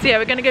 So yeah,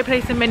 we're going to go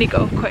play some mini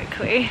golf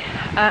quickly,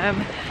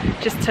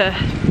 just to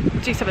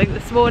do something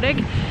this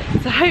morning.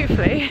 So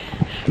hopefully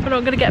we're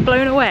not going to get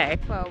blown away.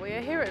 Well, we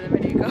are here at the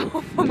mini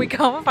golf and we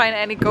can't find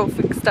any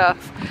golfing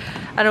stuff,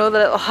 and all the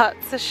little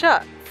huts are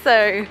shut.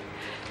 So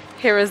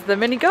here is the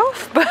mini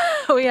golf, but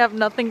we have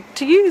nothing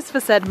to use for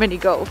said mini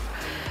golf.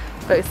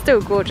 But it's still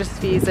gorgeous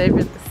views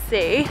over the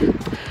sea.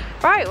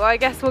 Right, well I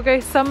guess we'll go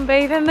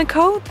sunbathe in the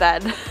cold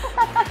then.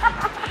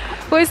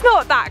 Well, it's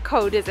not that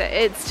cold, is it?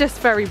 It's just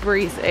very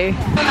breezy.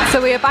 So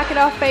we are back at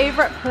our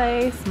favourite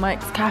place,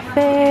 Mike's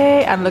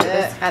Cafe, and look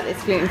at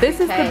this.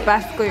 This is the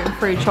best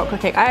gluten-free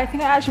chocolate cake. I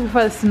think I actually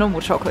prefer this to normal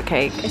chocolate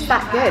cake. It's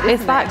that good,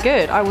 It's that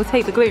good. I will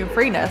take the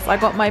gluten-freeness. I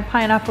got my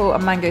pineapple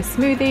and mango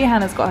smoothie.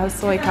 Hannah's got her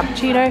soy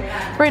cappuccino.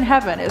 We're in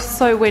heaven. It's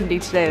so windy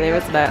today though,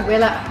 isn't it? We're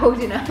like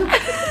holding up.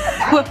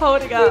 We're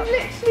holding up. We've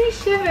literally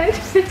shimmered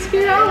for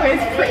 2 hours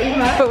pretty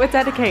much. But we're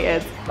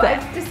dedicated. But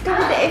I've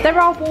discovered that if there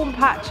are warm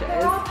patches.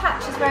 there are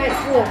patches where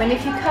it's warm, and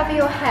if you cover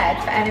your head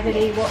for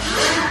anybody watching,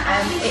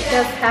 it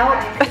does help.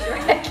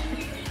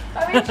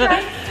 I mean,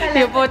 trying to tell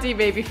Your body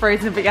may be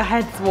frozen, but your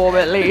head's warm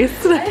at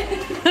least. you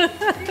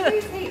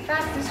lose heat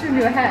fastest from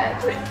your head.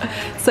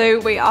 So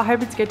we are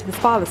hoping to go to the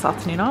spa this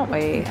afternoon, aren't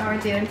we? Are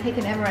we doing?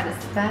 Taking Emma at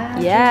a spa?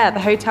 Yeah, the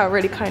hotel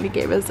really kindly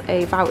gave us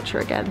a voucher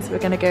again, so we're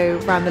going to go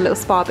around the little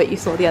spa bit you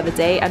saw the other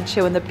day and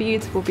chill in the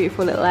beautiful,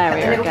 beautiful little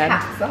area Put the again.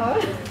 caps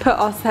on. Put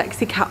our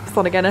sexy caps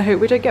on again and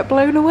hope we don't get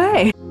blown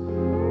away.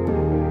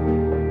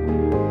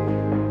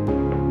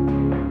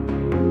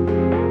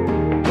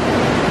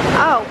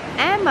 Oh,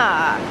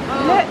 Emma,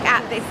 look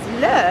at this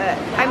look.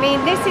 I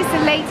mean, this is the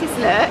latest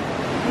look.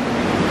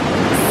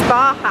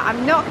 Spa hat.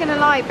 I'm not going to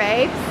lie,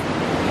 babes.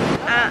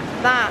 At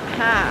that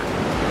hat.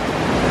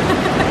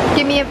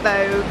 Give me a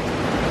Vogue.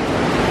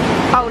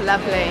 Oh,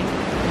 lovely.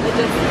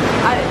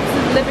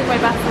 I'm living my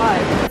best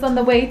life. It's on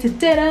the way to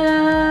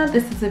dinner.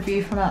 This is a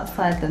view from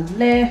outside the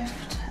lift.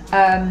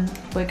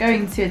 We're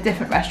going to a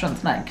different restaurant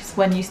tonight because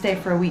when you stay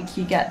for a week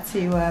you get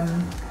to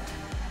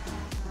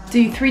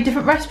do 3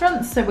 different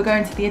restaurants. So we're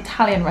going to the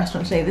Italian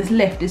restaurant today. This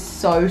lift is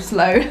so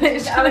slow.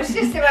 I was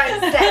just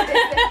about to say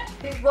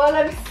this while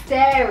I'm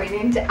staring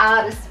into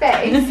outer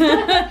space.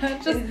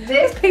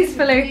 This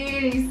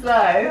peacefully. really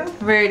slow.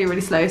 Really,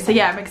 really slow. So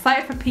yeah, I'm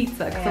excited for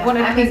pizza because I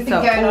wanted I've pizza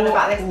been going on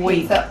about this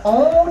week. pizza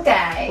all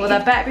day. Well,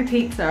 there better be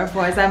pizza,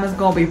 otherwise Emma's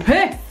gonna be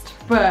pissed.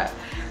 But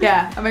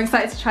yeah, I'm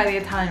excited to try the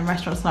Italian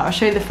restaurant tonight. I'll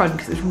show you the front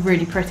because it's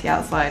really pretty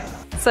outside.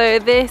 So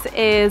this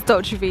is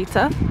Dolce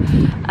Vita,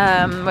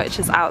 which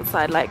is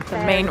outside like the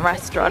main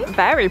restaurant.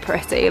 Very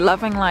pretty,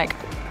 loving like,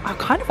 I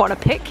kind of want to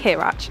pick here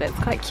actually, it's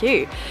quite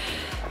cute.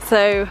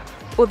 So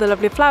all the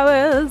lovely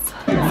flowers.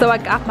 So I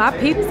got my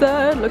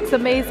pizza, it looks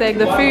amazing.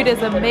 The food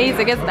is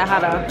amazing, isn't it,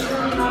 Hannah?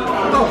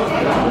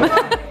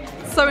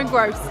 So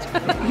engrossed.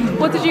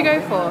 What did you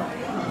go for?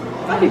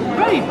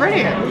 Very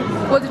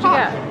brilliant. What did you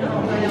get?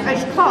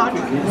 It's cod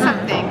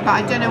something, but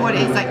I don't know what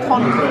it is, like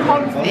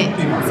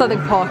confit.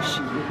 Something posh.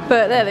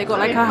 But there, they got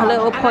like a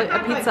little a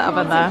pizza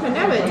oven there. I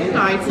know it, didn't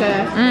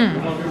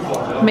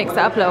I? Mix it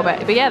up a little bit.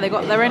 But yeah, they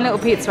got their own little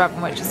pizza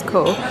oven, which is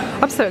cool.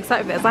 I'm so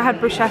excited for this. I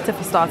had bruschetta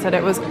for starter and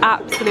it was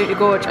absolutely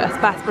gorgeous.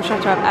 Best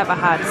bruschetta I've ever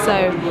had.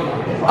 So,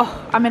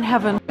 oh, I'm in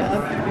heaven.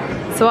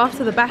 So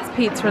after the best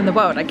pizza in the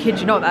world, I kid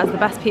you not, that's the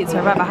best pizza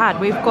I've ever had.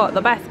 We've got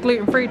the best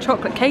gluten-free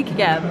chocolate cake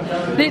again.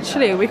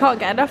 Literally, we can't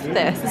get enough of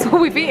this. It's all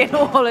we've eaten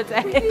all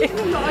holiday.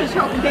 Not a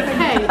chocolate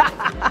cake.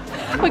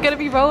 We're gonna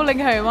be rolling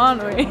home,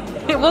 aren't we?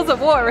 It wasn't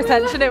water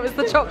retention, it was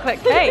the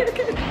chocolate cake.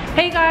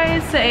 Hey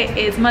guys, so it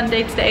is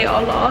Monday today,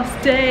 our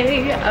last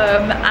day,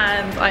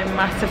 and I'm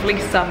massively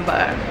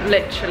sunburned.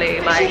 Literally,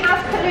 like. She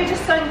has put loads of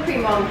sun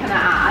cream on, can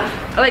I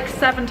add? Like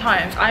 7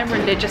 times. I'm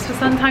religious for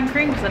suntan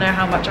cream because I know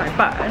how much I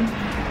burn.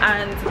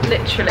 And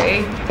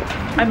literally,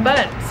 I'm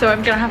burnt. So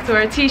I'm gonna have to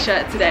wear a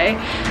t-shirt today.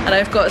 And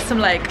I've got some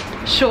like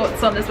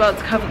shorts on as well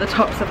to cover the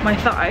tops of my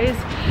thighs.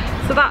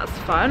 So that's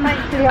fun.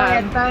 Thankfully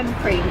I had burn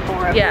cream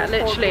for it. Yeah,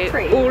 literally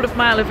all of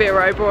my aloe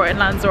vera I brought in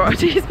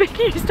Lanzarote is being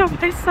used on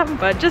my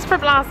sunburn just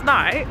from last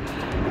night.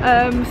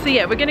 So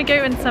yeah, we're gonna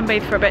go and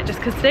sunbathe for a bit just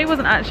because today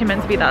wasn't actually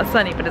meant to be that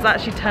sunny, but it's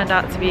actually turned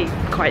out to be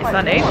quite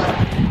sunny.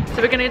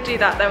 So we're gonna do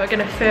that, then we're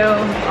gonna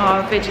film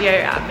our video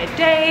at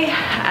midday,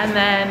 and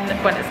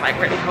then when it's like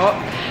really hot,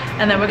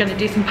 and then we're gonna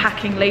do some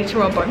packing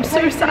later on, but I'm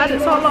so sad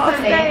it's our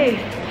last day.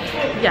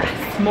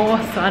 Yes, more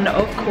sun,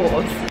 of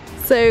course.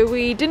 So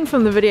we didn't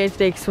film the video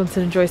today because we wanted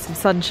to enjoy some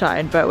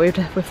sunshine, but we've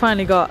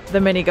finally got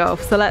the mini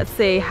golf. So let's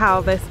see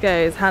how this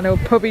goes. Hannah will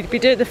probably be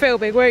doing the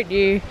filming, won't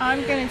you?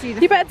 I'm gonna do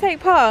the You better take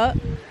part.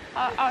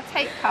 I'll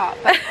take part,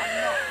 but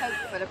I'm not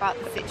hopeful about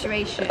the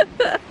situation.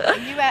 Are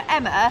you,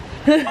 Emma,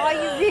 are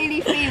you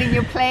really feeling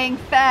you're playing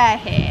fair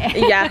here?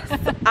 Yes,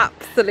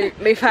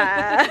 absolutely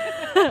fair.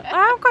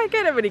 I'm quite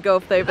good at mini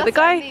golf though, but That's the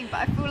guy... what I mean,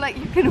 but I feel like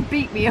you're gonna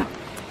beat me up.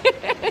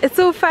 It's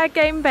all fair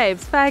game,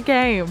 babes, fair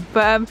game.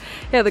 But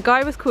yeah, the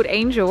guy was called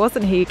Angel,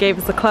 wasn't he? He gave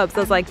us the clubs. I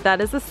was like, that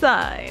is a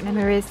sign.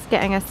 Emma is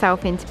getting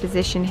herself into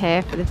position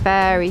here for the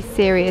very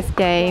serious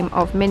game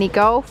of mini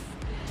golf.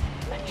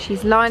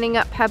 She's lining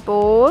up her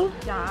ball.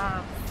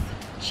 Yes.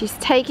 She's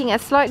taking a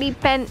slightly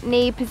bent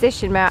knee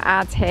position, may I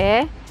add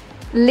here.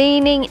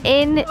 Leaning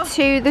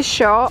into the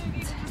shot.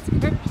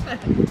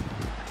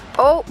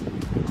 Oh.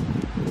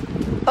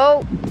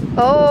 Oh.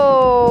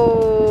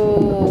 Oh.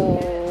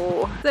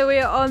 So we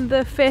are on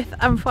the 5th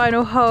and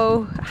final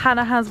hole.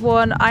 Hannah has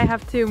 1, I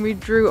have 2, and we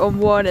drew on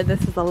 1, and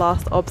this is the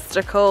last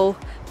obstacle.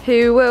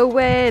 Who will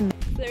win?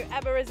 So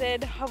Emma is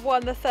in, I've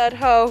won the 3rd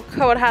hole.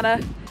 Come on, Hannah.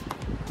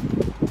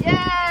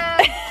 Yeah!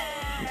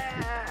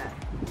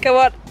 Come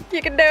on,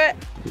 you can do it.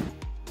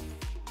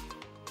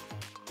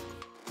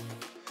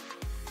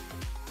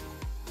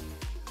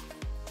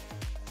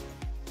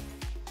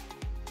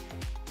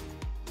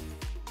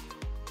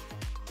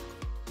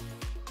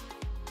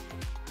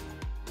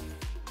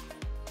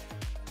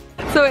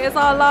 So it is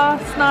our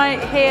last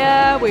night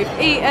here. We've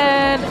eaten.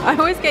 I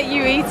always get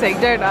you eating,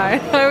 don't I?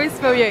 I always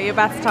feel you at your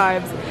best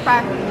times.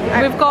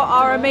 We've got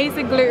our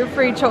amazing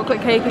gluten-free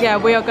chocolate cake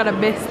again. We are gonna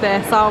miss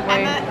this, aren't we?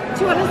 Emma,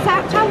 do you want to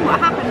tell them what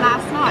happened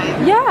last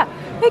night? Yeah,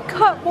 they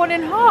cut one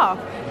in half.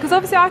 Because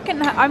obviously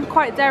I'm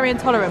quite dairy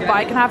intolerant, but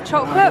I can have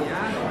chocolate.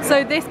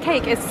 So this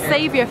cake is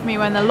saviour for me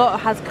when a lot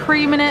has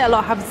cream in it, a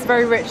lot has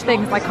very rich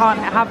things, I can't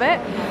have it.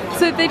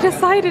 So they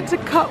decided to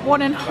cut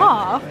one in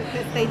half.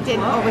 Because they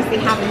didn't obviously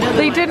have another one.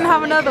 They didn't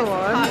have another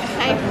one. Cut the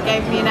cake and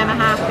gave me and Emma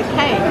half the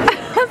cake.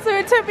 So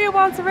it took me a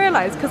while to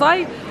realise, because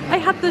I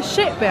had the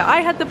shit bit,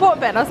 I had the bottom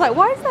bit, and I was like,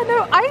 why is there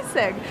no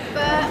icing?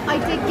 But I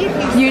did give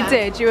you some. You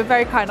did, you were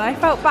very kind. I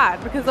felt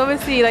bad, because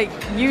obviously, like,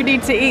 you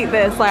need to eat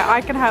this. Like,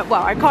 I can have,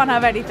 well, I can't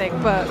have anything,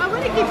 but... I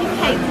want to give you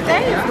cake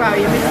today as well,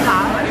 you missed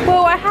that.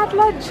 Well, I had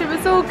lunch, it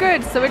was all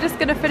good, so we're just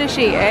going to finish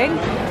eating,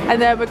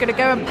 and then we're going to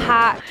go and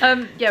pack.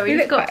 Yeah,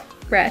 we've got...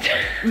 red.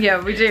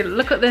 Yeah, we do.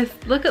 Look at this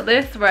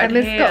red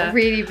Emma's here. got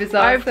really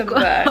bizarre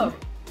sunburn.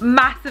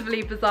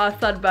 Massively bizarre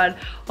sunburn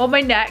on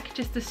my neck,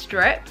 just a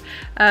strip.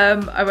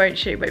 I won't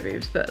show you my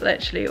boobs, but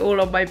literally all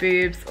on my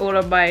boobs, all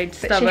on my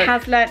stomach. She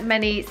has learnt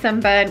many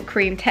sunburn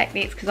cream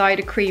techniques, because I had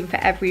a cream for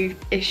every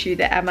issue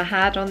that Emma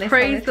had on this.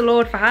 Praise the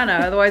Lord for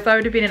Hannah, otherwise I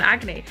would have been in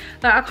agony.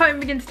 Like, I can't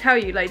even begin to tell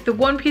you, like, the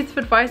one piece of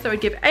advice I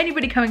would give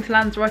anybody coming to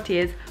Lanzarote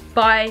is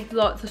buy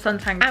lots of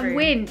suntan cream. And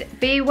wind,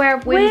 beware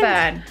of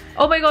windburn.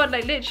 Oh my god,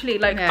 like literally,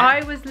 like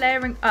I was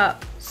layering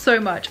up so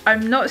much.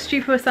 I'm not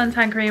stupid with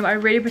suntan cream. I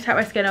really protect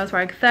my skin. I was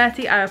wearing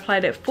 30. I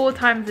applied it 4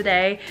 times a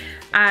day,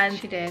 and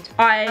she did.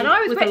 I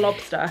was a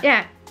lobster.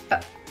 Yeah.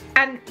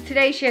 And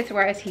today she had to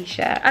wear a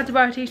t-shirt. I had to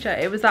wear a t-shirt.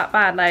 It was that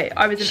bad. Like,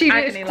 I was in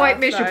agony. She was quite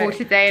miserable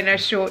today in her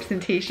shorts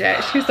and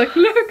t-shirt. She was like,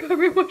 look,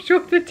 I'm in my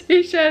shorts and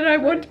t-shirt and I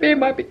want to be in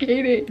my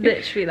bikini.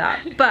 Literally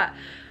that. But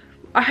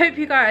I hope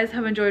you guys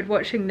have enjoyed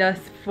watching this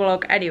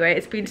vlog anyway.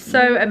 It's been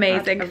so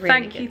amazing.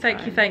 Really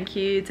thank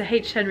you to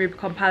H10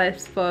 Rubicon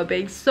Palace for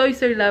being so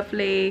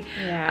lovely.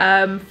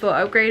 Yeah. For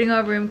upgrading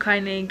our room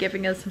kindly and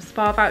giving us some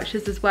spa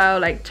vouchers as well.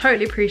 Like,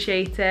 totally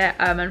appreciate it.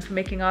 And for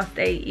making our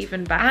stay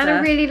even better. And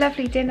a really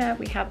lovely dinner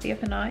we had the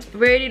other night.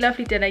 Really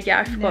lovely dinner.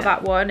 Yeah, I forgot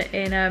that one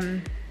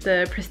in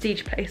the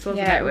Prestige place,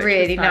 wasn't it? Which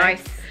really was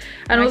nice.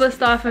 And all the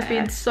staff have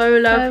been so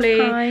lovely.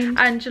 So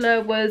Angela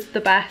was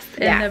the best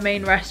in the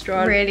main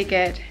restaurant. Really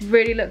good.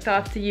 Really looked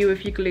after you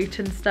with your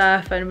gluten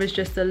stuff, and was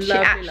just a lovely,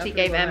 lovely She actually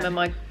gave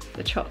Emma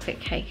the chocolate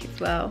cake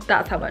as well.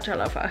 That's how much I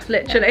love her,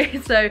 literally.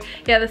 Yeah. So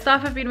yeah, the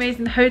staff have been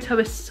amazing. The hotel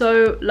is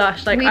so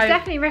lush. Like,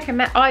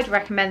 I'd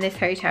recommend this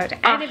hotel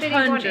to anybody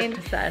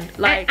 100%.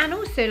 Like, and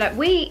also, like,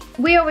 we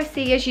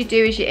obviously, as you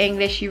do as you're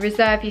English, you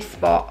reserve your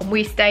spot, and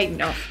we stayed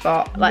in our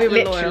spot. Like,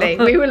 literally,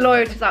 we were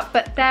loyal to that.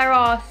 But there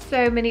are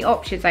so many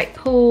options, like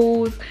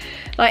pools,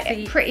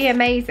 like pretty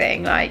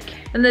amazing. Like,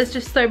 and there's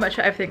just so much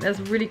for everything. There's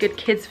really good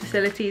kids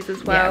facilities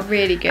as well. Yeah,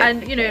 really good.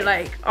 And you know,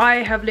 like, I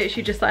have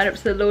literally just signed up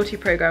to the loyalty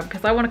program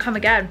because I want to come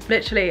again.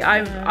 Literally,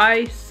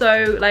 I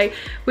so, like,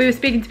 we were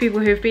speaking to people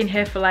who have been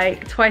here for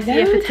like twice a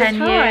year for 10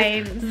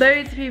 years.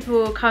 Loads of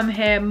people come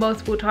here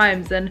multiple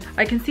times, and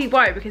I can see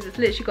why, because it's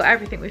literally got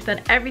everything. We've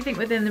done everything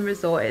within the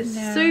resort. It's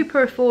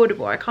super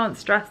affordable. I can't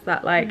stress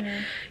that. Like,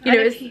 you know,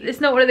 it's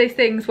not one of those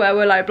things where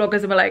we're like bloggers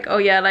and we're like, oh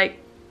yeah, like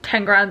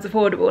 10 grand's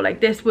affordable.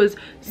 Like, this was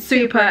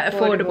super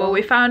affordable.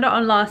 We found it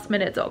on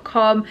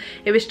lastminute.com.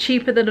 It was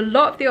cheaper than a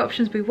lot of the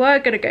options we were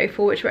going to go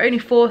for, which were only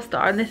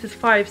 4-star, and this is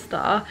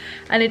 5-star,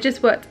 and it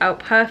just worked out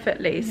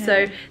perfectly.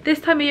 So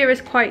this time of year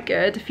is quite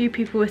good. A few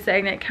people were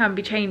saying that it can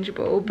be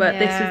changeable, but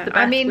this is the best.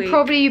 I mean,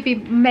 probably you'd be,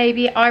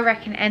 maybe, I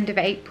reckon, end of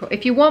April.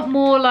 If you want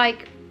more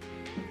like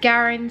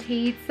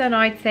guaranteed, then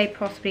I'd say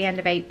possibly end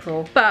of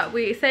April. But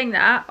we're saying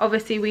that,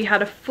 obviously we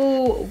had a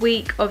full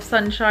week of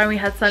sunshine. We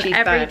had sun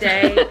every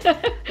day.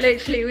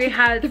 Literally, we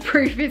had... The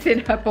proof is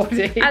in her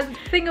body. And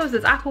the thing was,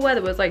 this Apple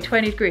weather was like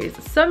 20 degrees.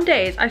 Some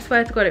days, I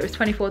swear to God, it was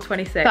 24,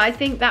 26. But I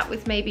think that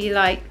was maybe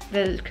like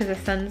because the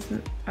sun's,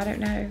 I don't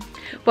know.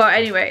 Well,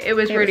 anyway, it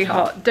was really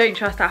hot. Don't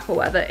trust Apple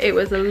weather. It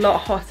was a lot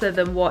hotter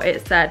than what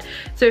it said.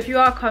 So if you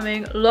are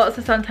coming, lots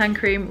of suntan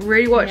cream.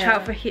 Really watch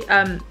out for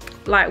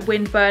like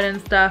windburn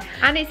and stuff.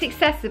 And it's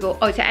accessible.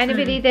 Oh, to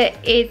anybody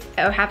that is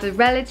or have a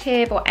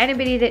relative or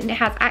anybody that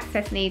has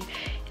access needs,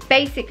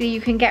 basically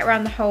you can get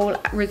around the whole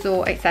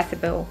resort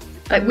accessible.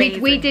 Like,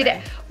 we did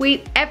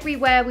it,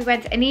 everywhere we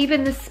went, and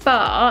even the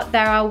spa,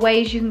 there are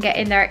ways you can get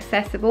in there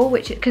accessible,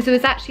 which, because there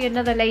was actually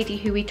another lady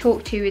who we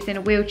talked to who's in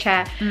a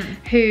wheelchair,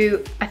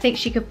 who I think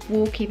she could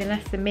walk even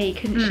less than me,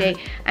 couldn't she?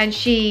 And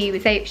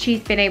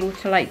she's been able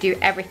to like do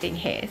everything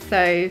here,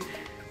 so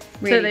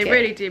really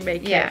really do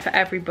make it for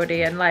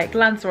everybody. And like,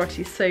 Lanzarote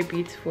is so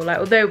beautiful. Like,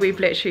 although we've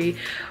literally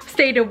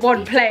stayed in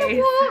one place,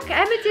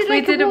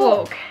 Emma did a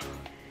walk.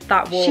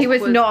 That walk, she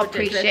was not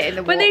appreciating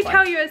the walk. When they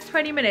tell you it's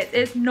 20 minutes,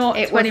 it's not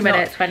 20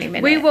 minutes. Not 20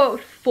 minutes. We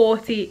walked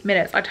 40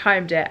 minutes. I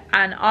timed it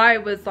and I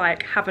was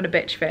like having a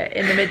bitch fit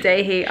in the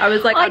midday heat. I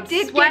was like, I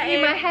did sweating,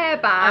 give you my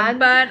hairband. I'm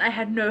burnt. I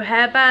had no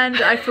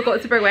hairband. I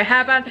forgot to bring my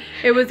hairband.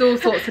 It was all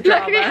sorts of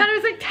drama. Luckily Hannah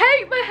was like,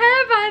 take my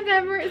hairband,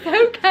 Emma, it's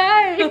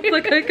okay. I was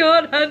like, I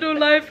can't handle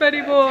life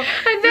anymore.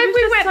 And then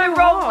we went the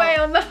wrong way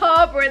on the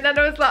harbour, and then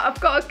I was like, I've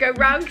got to go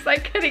round because I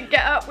couldn't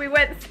get up. We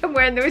went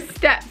somewhere and there were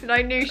steps and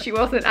I knew she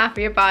wasn't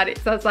happy about it,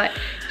 so I was like,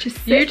 just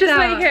sit you just down.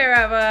 wait here,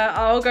 Emma.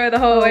 I'll go the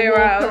whole way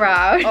around.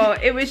 around. Oh,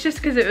 it was just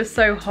because it was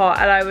so hot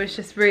and I was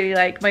just really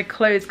like, my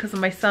clothes because of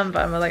my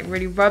sunburn were like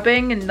really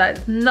rubbing, and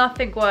that's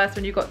nothing worse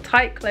when you've got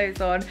tight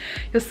clothes on,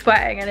 you're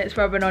sweating and it's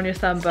rubbing on your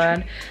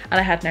sunburn. And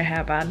I had no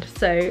hairband,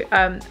 so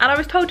and I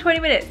was told 20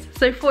 minutes,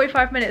 so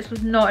 45 minutes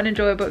was not an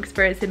enjoyable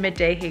experience in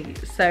midday heat,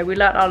 so we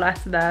learnt our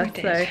lesson there.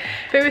 So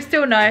but it was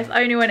still nice.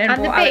 I only went in and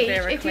for the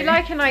beach, if you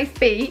like a nice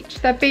beach,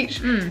 the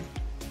beach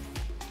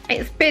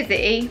it's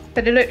busy,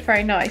 but it looked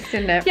very nice,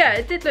 didn't it? Yeah,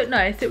 it did look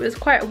nice. It was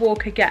quite a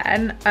walk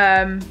again,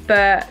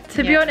 but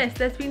to be honest,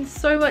 there's been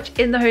so much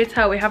in the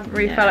hotel, we haven't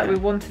really felt like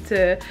we wanted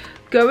to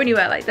go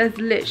anywhere. Like, there's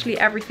literally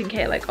everything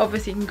here. Like,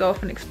 obviously you can go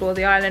off and explore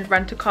the island,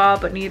 rent a car,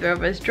 but neither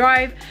of us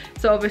drive,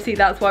 so obviously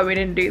that's why we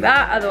didn't do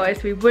that.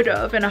 Otherwise we would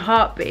have in a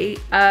heartbeat.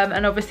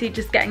 And obviously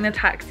just getting the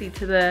taxi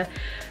to the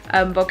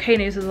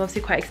volcanoes was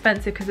obviously quite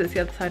expensive because it's the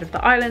other side of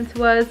the island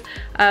to us,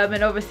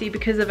 and obviously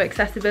because of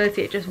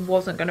accessibility it just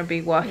wasn't going to be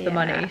worth the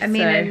money. I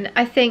mean, and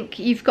I think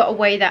you've got to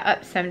weigh that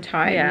up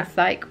sometimes.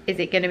 Like, is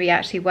it going to be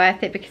actually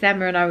worth it? Because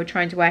Emma and I were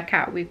trying to work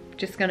out, we're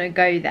just going to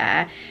go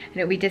there and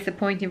it'll be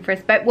disappointing for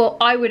us. But well,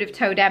 I would have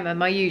told Emma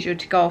my usual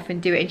to go off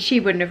and do it, and she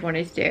wouldn't have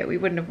wanted to do it. We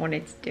wouldn't have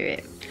wanted to do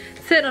it.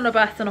 Sitting on a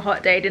bus on a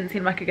hot day didn't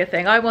seem like a good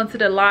thing. I wanted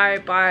to lie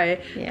by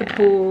the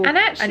pool and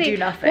actually do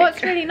nothing.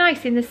 What's really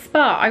nice in the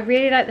spa, I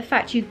really like the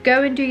fact you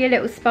go and do your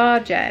little spa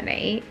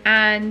journey,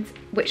 and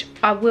which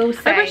I will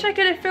say, I wish I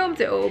could have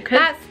filmed it all.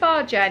 That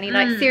spa journey,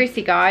 like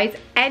seriously guys,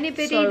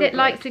 anybody that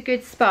likes a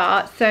good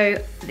spa, so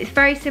it's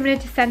very similar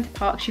to Centre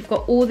Parks. You've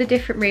got all the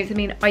different rooms. I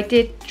mean, I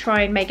did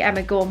try and make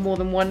Emma go on more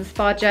than one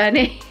spa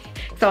journey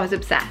so I was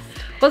obsessed.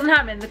 Wasn't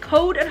happening. The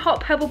cold and hot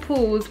pebble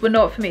pools were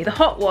not for me. The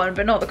hot one,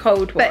 but not the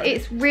cold one. But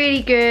it's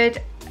really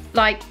good.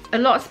 Like, a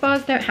lot of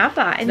spas don't have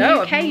that. In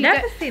the UK, I've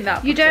never seen that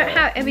before. You don't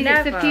have, I mean,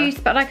 Never. it's a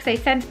few, but like I say,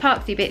 Centre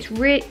Parks do, but it's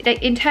really,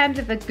 like, in terms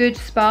of a good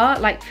spa,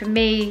 like for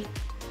me,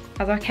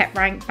 as I kept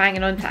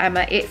banging on to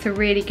Emma, it's a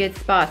really good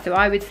spa. So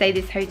I would say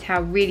this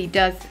hotel really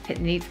does fit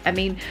the needs. I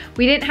mean,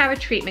 we didn't have a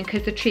treatment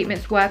because the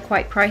treatments were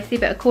quite pricey,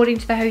 but according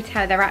to the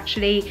hotel, they're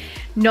actually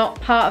not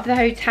part of the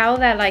hotel.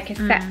 They're like a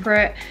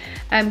separate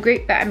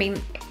group, but I mean,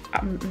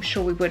 I'm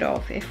sure we would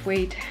have if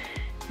we'd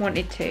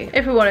wanted to.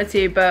 If we wanted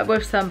to, but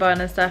with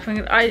sunburn and stuff,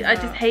 and I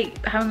just hate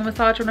having a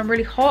massage when I'm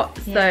really hot,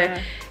 so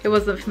it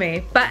wasn't for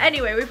me. But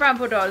anyway, we've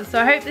rambled on, so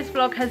I hope this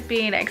vlog has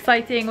been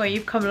exciting where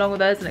you've come along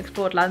with us and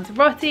explored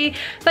Lanzarote.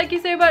 Thank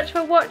you so much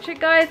for watching,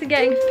 guys, and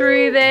getting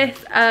through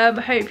this.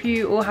 Hope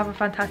you all have a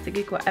fantastic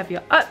week whatever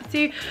you're up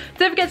to.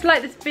 Don't forget to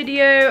like this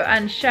video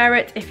and share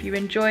it if you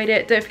enjoyed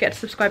it. Don't forget to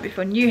subscribe if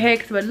you're new here,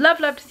 because I would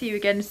love to see you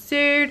again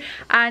soon.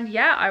 And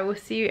yeah, I will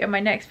see you in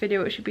my next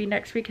video, which should be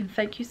next week. And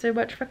thank you so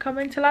much for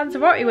coming to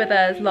Lanzarote with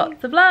us.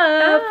 Lots of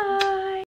love. Bye.